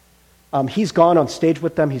 He's gone on stage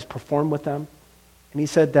with them, he's performed with them, and he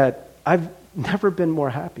said that I've never been more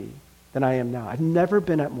happy than I am now. I've never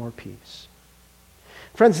been at more peace.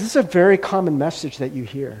 Friends, this is a very common message that you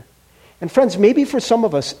hear. And friends, maybe for some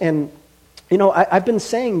of us, and I've been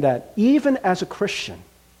saying that even as a Christian,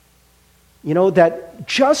 that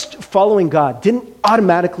just following God didn't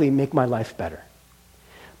automatically make my life better.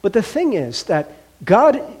 But the thing is that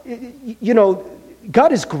God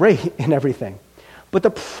is great in everything. But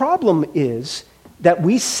the problem is that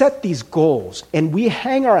we set these goals and we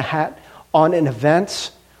hang our hat on an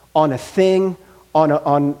event, on a thing,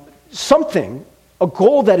 on something, a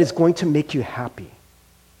goal that is going to make you happy.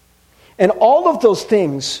 And all of those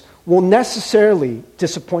things will necessarily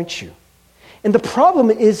disappoint you. And the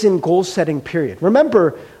problem is in goal setting, period.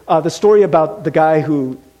 Remember the story about the guy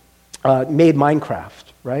who made Minecraft,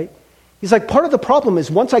 right? He's like, part of the problem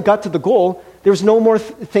is once I got to the goal, there was no more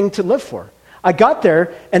thing to live for. I got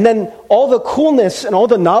there, and then all the coolness and all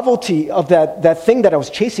the novelty of that thing that I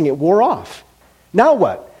was chasing, it wore off. Now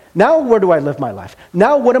what? Now where do I live my life?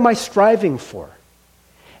 Now what am I striving for?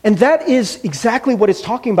 And that is exactly what it's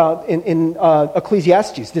talking about in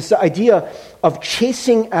Ecclesiastes, this idea of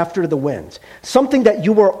chasing after the wind, something that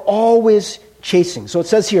you were always chasing. So it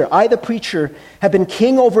says here, I, the preacher, have been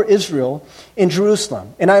king over Israel in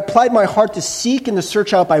Jerusalem, and I applied my heart to seek and to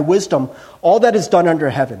search out by wisdom all that is done under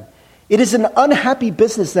heaven. It is an unhappy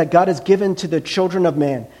business that God has given to the children of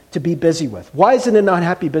man to be busy with. Why is it an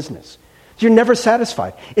unhappy business? You're never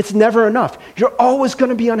satisfied. It's never enough. You're always going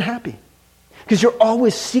to be unhappy because you're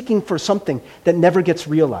always seeking for something that never gets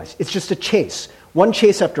realized. It's just a chase. One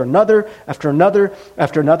chase after another, after another,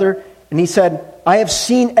 after another. And he said, I have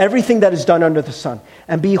seen everything that is done under the sun.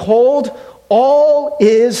 And behold, all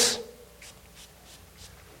is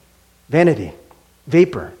vanity,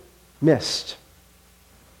 vapor, mist.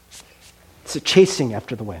 It's a chasing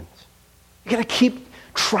after the wind. You're going to keep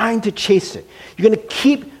trying to chase it. You're going to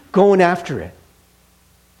keep going after it.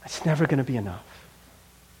 It's never going to be enough.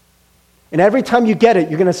 And every time you get it,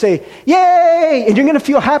 you're going to say, yay! And you're going to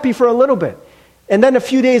feel happy for a little bit. And then a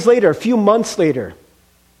few days later, a few months later,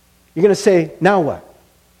 you're going to say, now what?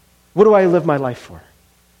 What do I live my life for?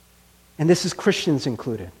 And this is Christians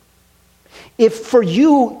included. If for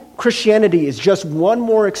you, Christianity is just one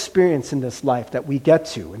more experience in this life that we get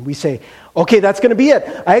to, and we say, okay, that's going to be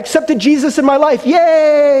it. I accepted Jesus in my life.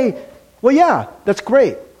 Yay! Well, yeah, that's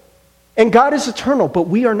great. And God is eternal, but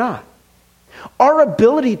we are not. Our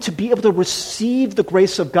ability to be able to receive the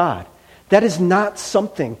grace of God, that is not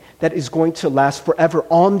something that is going to last forever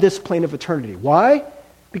on this plane of eternity. Why?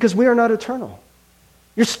 Because we are not eternal.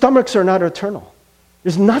 Your stomachs are not eternal.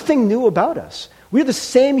 There's nothing new about us. We're the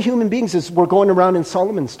same human beings as were going around in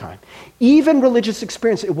Solomon's time. Even religious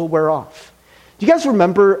experience, it will wear off. Do you guys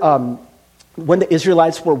remember when the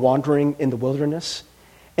Israelites were wandering in the wilderness?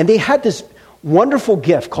 And they had this wonderful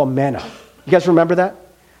gift called manna. You guys remember that?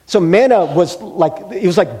 So manna was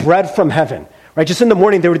like bread from heaven. Right? Just in the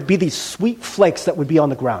morning, there would be these sweet flakes that would be on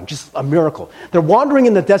the ground. Just a miracle. They're wandering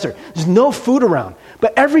in the desert. There's no food around.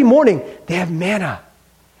 But every morning, they have manna.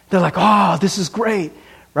 They're like, oh, this is great.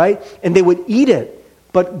 Right? And they would eat it.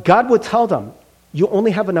 But God would tell them, you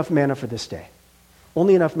only have enough manna for this day.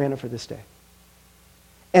 Only enough manna for this day.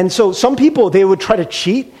 And so some people, they would try to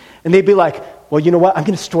cheat. And they'd be like, well, you know what? I'm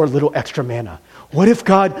going to store a little extra manna. What if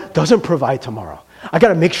God doesn't provide tomorrow? I got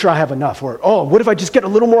to make sure I have enough. Or, oh, what if I just get a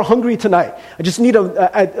little more hungry tonight? I just need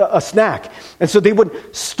a snack. And so they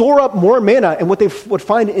would store up more manna, and what they would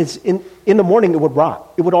find is in the morning it would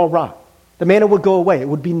rot. It would all rot. The manna would go away. It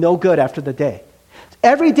would be no good after the day.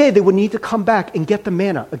 Every day they would need to come back and get the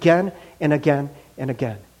manna again and again and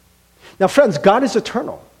again. Now, friends, God is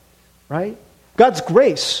eternal, right? God's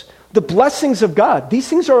grace, the blessings of God, these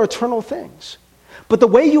things are eternal things. But the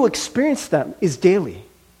way you experience them is daily.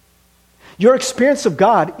 Your experience of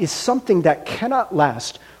God is something that cannot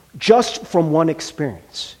last just from one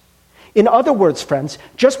experience. In other words, friends,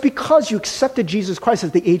 just because you accepted Jesus Christ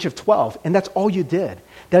at the age of 12, and that's all you did,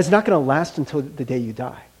 that is not going to last until the day you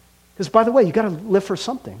die. Because, by the way, you got to live for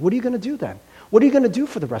something. What are you going to do then? What are you going to do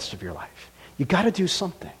for the rest of your life? You got to do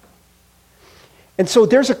something. And so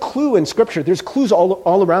there's a clue in Scripture. There's clues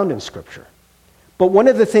all around in Scripture. But one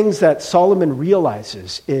of the things that Solomon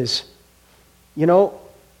realizes is,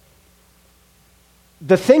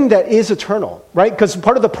 the thing that is eternal, right? Because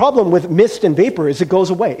part of the problem with mist and vapor is it goes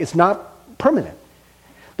away. It's not permanent.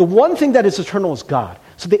 The one thing that is eternal is God.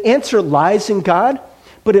 So the answer lies in God,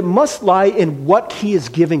 but it must lie in what He is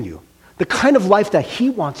giving you, the kind of life that He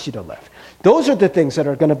wants you to live. Those are the things that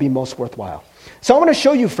are going to be most worthwhile. So I want to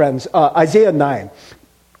show you, friends, Isaiah 9.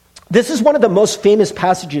 This is one of the most famous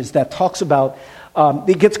passages that talks about,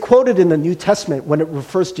 it gets quoted in the New Testament when it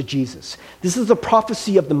refers to Jesus. This is the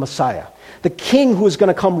prophecy of the Messiah, the king who is going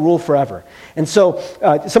to come rule forever. And so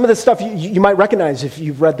some of this stuff you might recognize if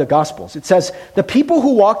you've read the Gospels. It says, the people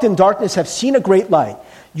who walked in darkness have seen a great light.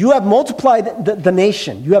 You have multiplied the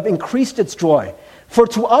nation. You have increased its joy. For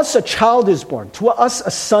to us a child is born. To us a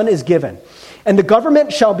son is given. And the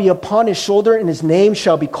government shall be upon his shoulder, and his name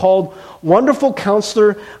shall be called Wonderful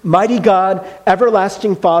Counselor, Mighty God,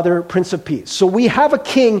 Everlasting Father, Prince of Peace. So we have a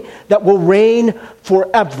king that will reign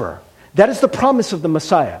forever. That is the promise of the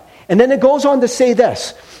Messiah. And then it goes on to say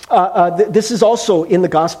this. This is also in the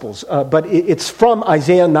Gospels, but it's from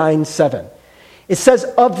Isaiah 9:7. It says,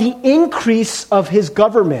 of the increase of his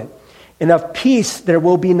government and of peace there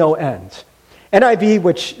will be no end. NIV,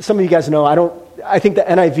 which some of you guys know, I think the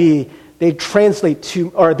NIV, they translate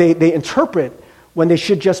to, or they interpret when they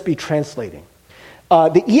should just be translating.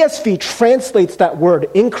 The ESV translates that word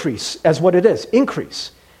increase as what it is,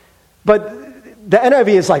 increase. But the NIV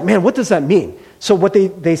is like, man, what does that mean? So what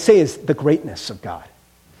they say is the greatness of God.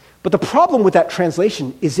 But the problem with that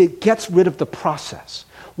translation is it gets rid of the process.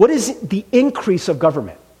 What is the increase of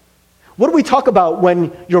government? What do we talk about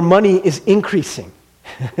when your money is increasing?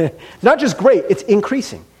 Not just great, it's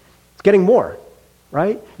increasing. It's getting more,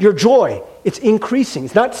 right? Your joy, it's increasing.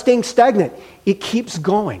 It's not staying stagnant. It keeps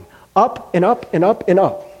going up and up and up and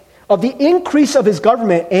up. Of the increase of his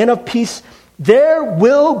government and of peace, there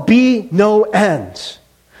will be no end.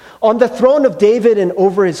 On the throne of David and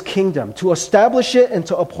over his kingdom, to establish it and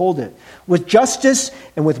to uphold it, with justice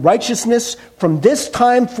and with righteousness from this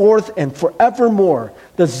time forth and forevermore.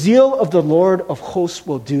 The zeal of the Lord of hosts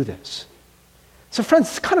will do this. So friends,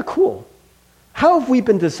 it's kind of cool. How have we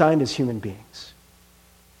been designed as human beings?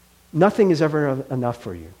 Nothing is ever enough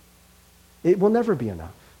for you. It will never be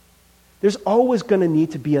enough. There's always going to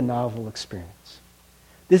need to be a novel experience.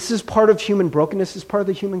 This is part of human brokenness. It's part of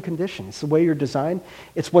the human condition. It's the way you're designed.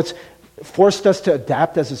 It's what's forced us to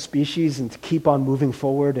adapt as a species and to keep on moving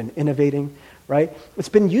forward and innovating, right? It's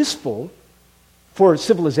been useful for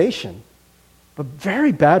civilization, but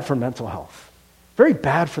very bad for mental health. Very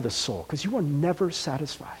bad for the soul, because you are never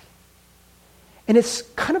satisfied. And it's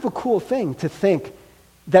kind of a cool thing to think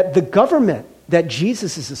that the government that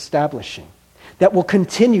Jesus is establishing, that will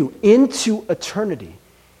continue into eternity,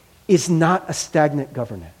 is not a stagnant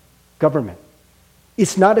government.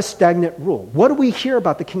 It's not a stagnant rule. What do we hear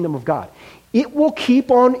about the kingdom of God? It will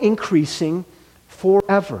keep on increasing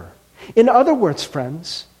forever. In other words,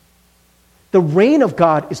 friends, the reign of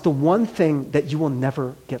God is the one thing that you will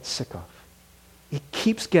never get sick of. It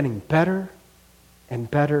keeps getting better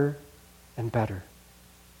and better and better.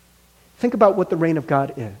 Think about what the reign of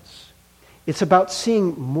God is. It's about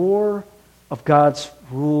seeing more of God's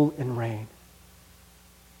rule and reign.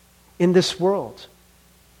 In this world,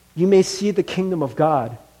 you may see the kingdom of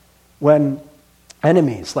God when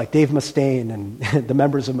enemies like Dave Mustaine and the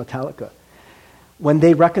members of Metallica, when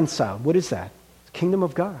they reconcile. What is that? The kingdom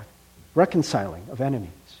of God, reconciling of enemies.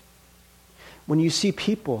 When you see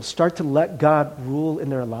people start to let God rule in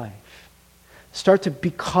their life, start to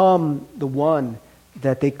become the one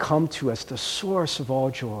that they come to as the source of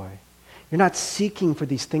all joy. You're not seeking for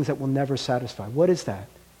these things that will never satisfy. What is that?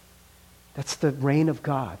 That's the reign of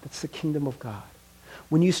God. That's the kingdom of God.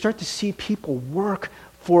 When you start to see people work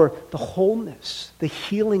for the wholeness, the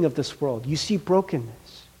healing of this world. You see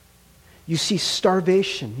brokenness. You see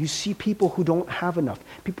starvation. You see people who don't have enough,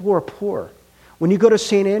 people who are poor. When you go to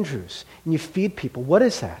St. Andrews and you feed people, what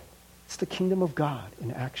is that? It's the kingdom of God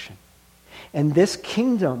in action. And this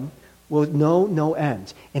kingdom will know no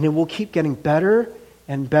end. And it will keep getting better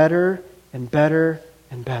and better and better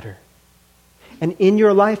and better. And in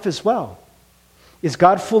your life as well. Is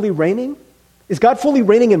God fully reigning? Is God fully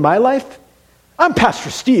reigning in my life? I'm Pastor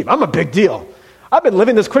Steve. I'm a big deal. I've been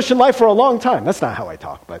living this Christian life for a long time. That's not how I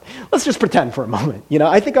talk, but let's just pretend for a moment.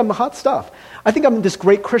 I think I'm hot stuff. I think I'm this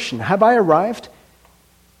great Christian. Have I arrived?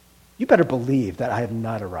 You better believe that I have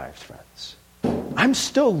not arrived, friends. I'm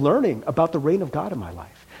still learning about the reign of God in my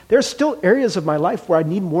life. There are still areas of my life where I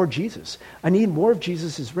need more Jesus. I need more of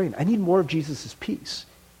Jesus' reign. I need more of Jesus' peace.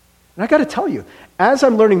 And I got to tell you, as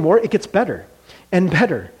I'm learning more, it gets better and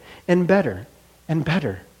better and better and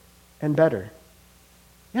better and better.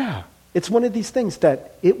 Yeah, it's one of these things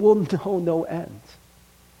that it will know no end.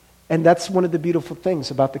 And that's one of the beautiful things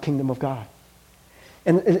about the kingdom of God.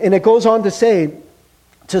 And it goes on to say,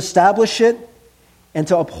 to establish it and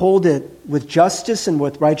to uphold it with justice and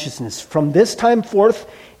with righteousness from this time forth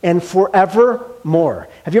and forevermore.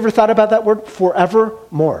 Have you ever thought about that word,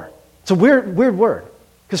 forevermore? It's a weird word,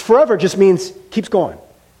 because forever just means keeps going.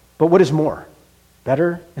 But what is more?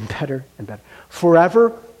 Better and better and better.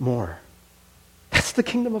 Forevermore. That's the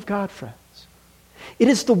kingdom of God, friends. It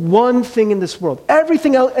is the one thing in this world.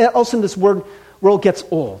 Everything else in this world gets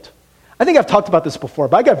old. I think I've talked about this before,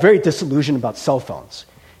 but I got very disillusioned about cell phones.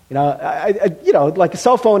 Like a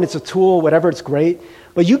cell phone, it's a tool, whatever, it's great.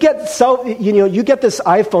 But you get this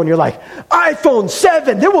iPhone, you're like, iPhone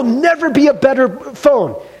 7, there will never be a better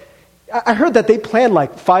phone. I heard that they plan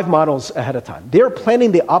like 5 models ahead of time. They're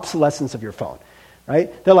planning the obsolescence of your phone,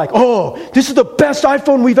 right? They're like, oh, this is the best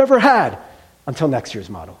iPhone we've ever had. Until next year's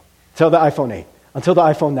model, until the iPhone 8, until the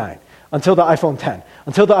iPhone 9, until the iPhone 10,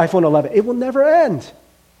 until the iPhone 11. It will never end.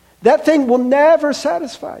 That thing will never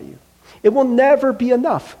satisfy you. It will never be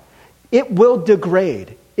enough. It will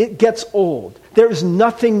degrade. It gets old. There is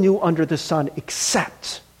nothing new under the sun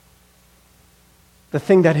except the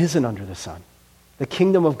thing that isn't under the sun, the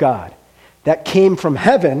kingdom of God that came from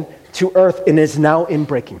heaven to earth and is now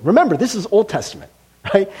inbreaking. Remember, this is Old Testament,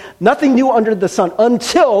 right? Nothing new under the sun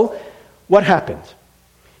until what happened?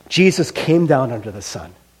 Jesus came down under the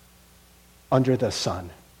sun. Under the sun.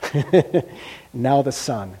 Now the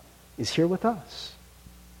Son is here with us.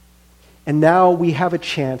 And now we have a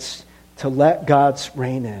chance to let God's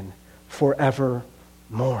reign in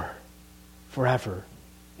forevermore. Forever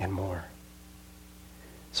and more.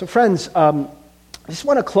 So friends, I just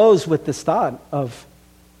want to close with this thought of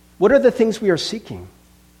what are the things we are seeking?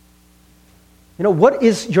 What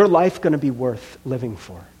is your life going to be worth living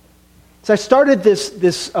for? So I started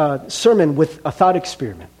this sermon with a thought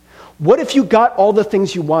experiment. What if you got all the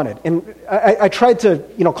things you wanted? And I tried to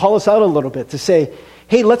call us out a little bit to say,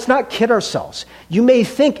 hey, let's not kid ourselves. You may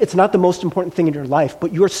think it's not the most important thing in your life,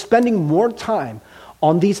 but you're spending more time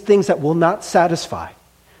on these things that will not satisfy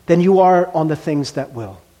than you are on the things that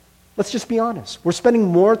will. Let's just be honest. We're spending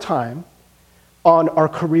more time on our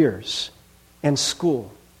careers and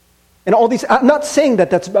school and all these. I'm not saying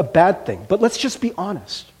that that's a bad thing, but let's just be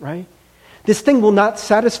honest, right? This thing will not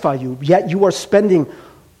satisfy you, yet you are spending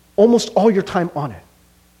almost all your time on it.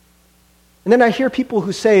 And then I hear people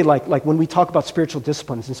who say, like when we talk about spiritual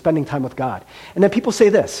disciplines and spending time with God, and then people say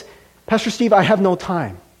this, Pastor Steve, I have no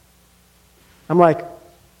time. I'm like,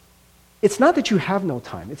 it's not that you have no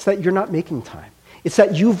time. It's that you're not making time. It's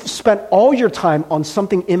that you've spent all your time on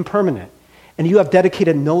something impermanent, and you have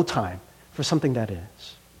dedicated no time for something that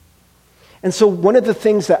is. And so one of the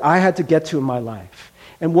things that I had to get to in my life,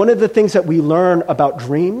 and one of the things that we learn about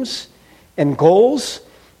dreams and goals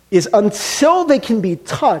is until they can be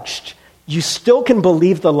touched, you still can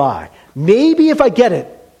believe the lie. Maybe if I get it,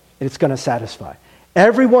 it's going to satisfy.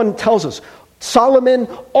 Everyone tells us, Solomon,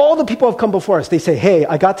 all the people have come before us. They say, hey,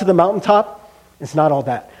 I got to the mountaintop. It's not all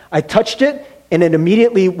that. I touched it, and it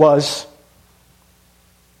immediately was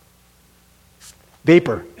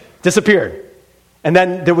vapor, disappeared. And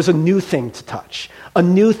then there was a new thing to touch, a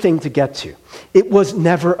new thing to get to. It was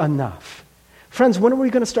never enough. Friends, when are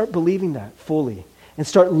we going to start believing that fully and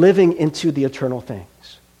start living into the eternal things?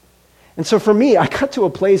 And so for me, I got to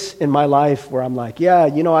a place in my life where I'm like, yeah,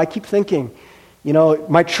 I keep thinking,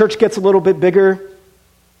 my church gets a little bit bigger.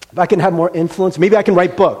 If I can have more influence, maybe I can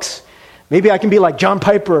write books. Maybe I can be like John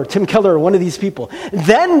Piper or Tim Keller or one of these people.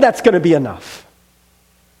 Then that's going to be enough.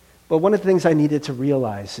 But one of the things I needed to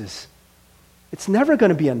realize is it's never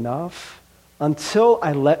going to be enough until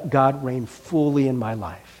I let God reign fully in my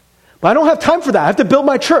life. But I don't have time for that. I have to build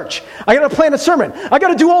my church. I got to plan a sermon. I got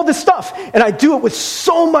to do all this stuff. And I do it with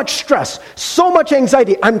so much stress, so much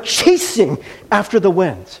anxiety. I'm chasing after the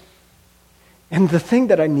wind. And the thing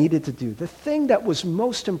that I needed to do, the thing that was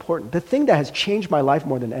most important, the thing that has changed my life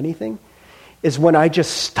more than anything, is when I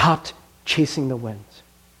just stopped chasing the wind.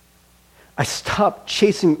 I stopped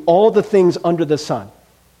chasing all the things under the sun.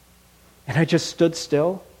 And I just stood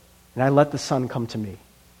still, and I let the sun come to me.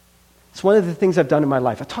 It's one of the things I've done in my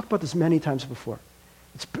life. I talked about this many times before.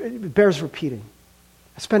 It bears repeating.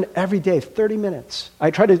 I spend every day 30 minutes.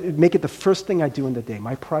 I try to make it the first thing I do in the day.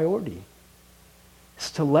 My priority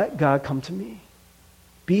is to let God come to me.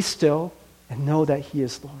 Be still and know that He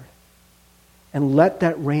is Lord. And let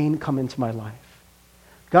that rain come into my life.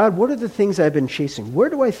 God, what are the things I've been chasing? Where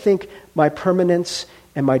do I think my permanence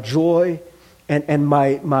and my joy and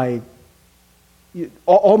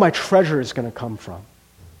all my treasure is going to come from?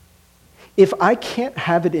 If I can't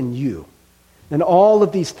have it in you, then all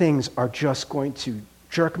of these things are just going to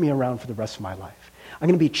jerk me around for the rest of my life. I'm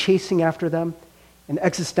going to be chasing after them, and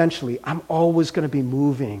existentially, I'm always going to be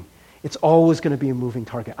moving. It's always going to be a moving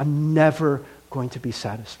target. I'm never going to be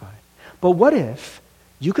satisfied. But what if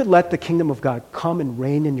you could let the kingdom of God come and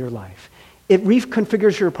reign in your life? It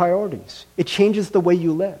reconfigures your priorities. It changes the way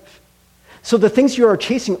you live. So the things you are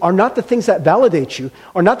chasing are not the things that validate you,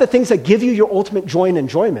 are not the things that give you your ultimate joy and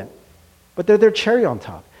enjoyment, but they're their cherry on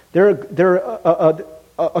top. They're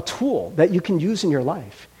a tool that you can use in your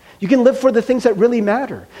life. You can live for the things that really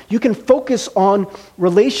matter. You can focus on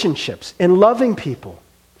relationships and loving people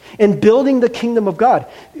and building the kingdom of God,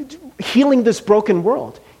 healing this broken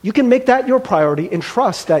world. You can make that your priority and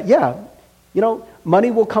trust that,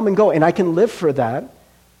 money will come and go, and I can live for that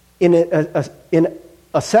in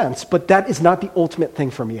a sense, but that is not the ultimate thing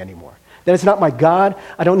for me anymore. That is not my God.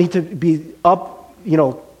 I don't need to be up,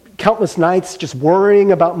 countless nights just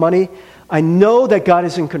worrying about money. I know that God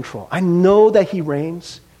is in control. I know that He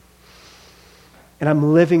reigns. And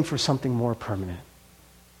I'm living for something more permanent.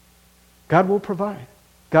 God will provide.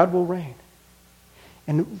 God will reign.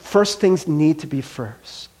 And first things need to be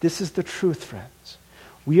first. This is the truth, friends.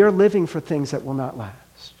 We are living for things that will not last.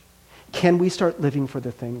 Can we start living for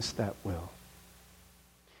the things that will?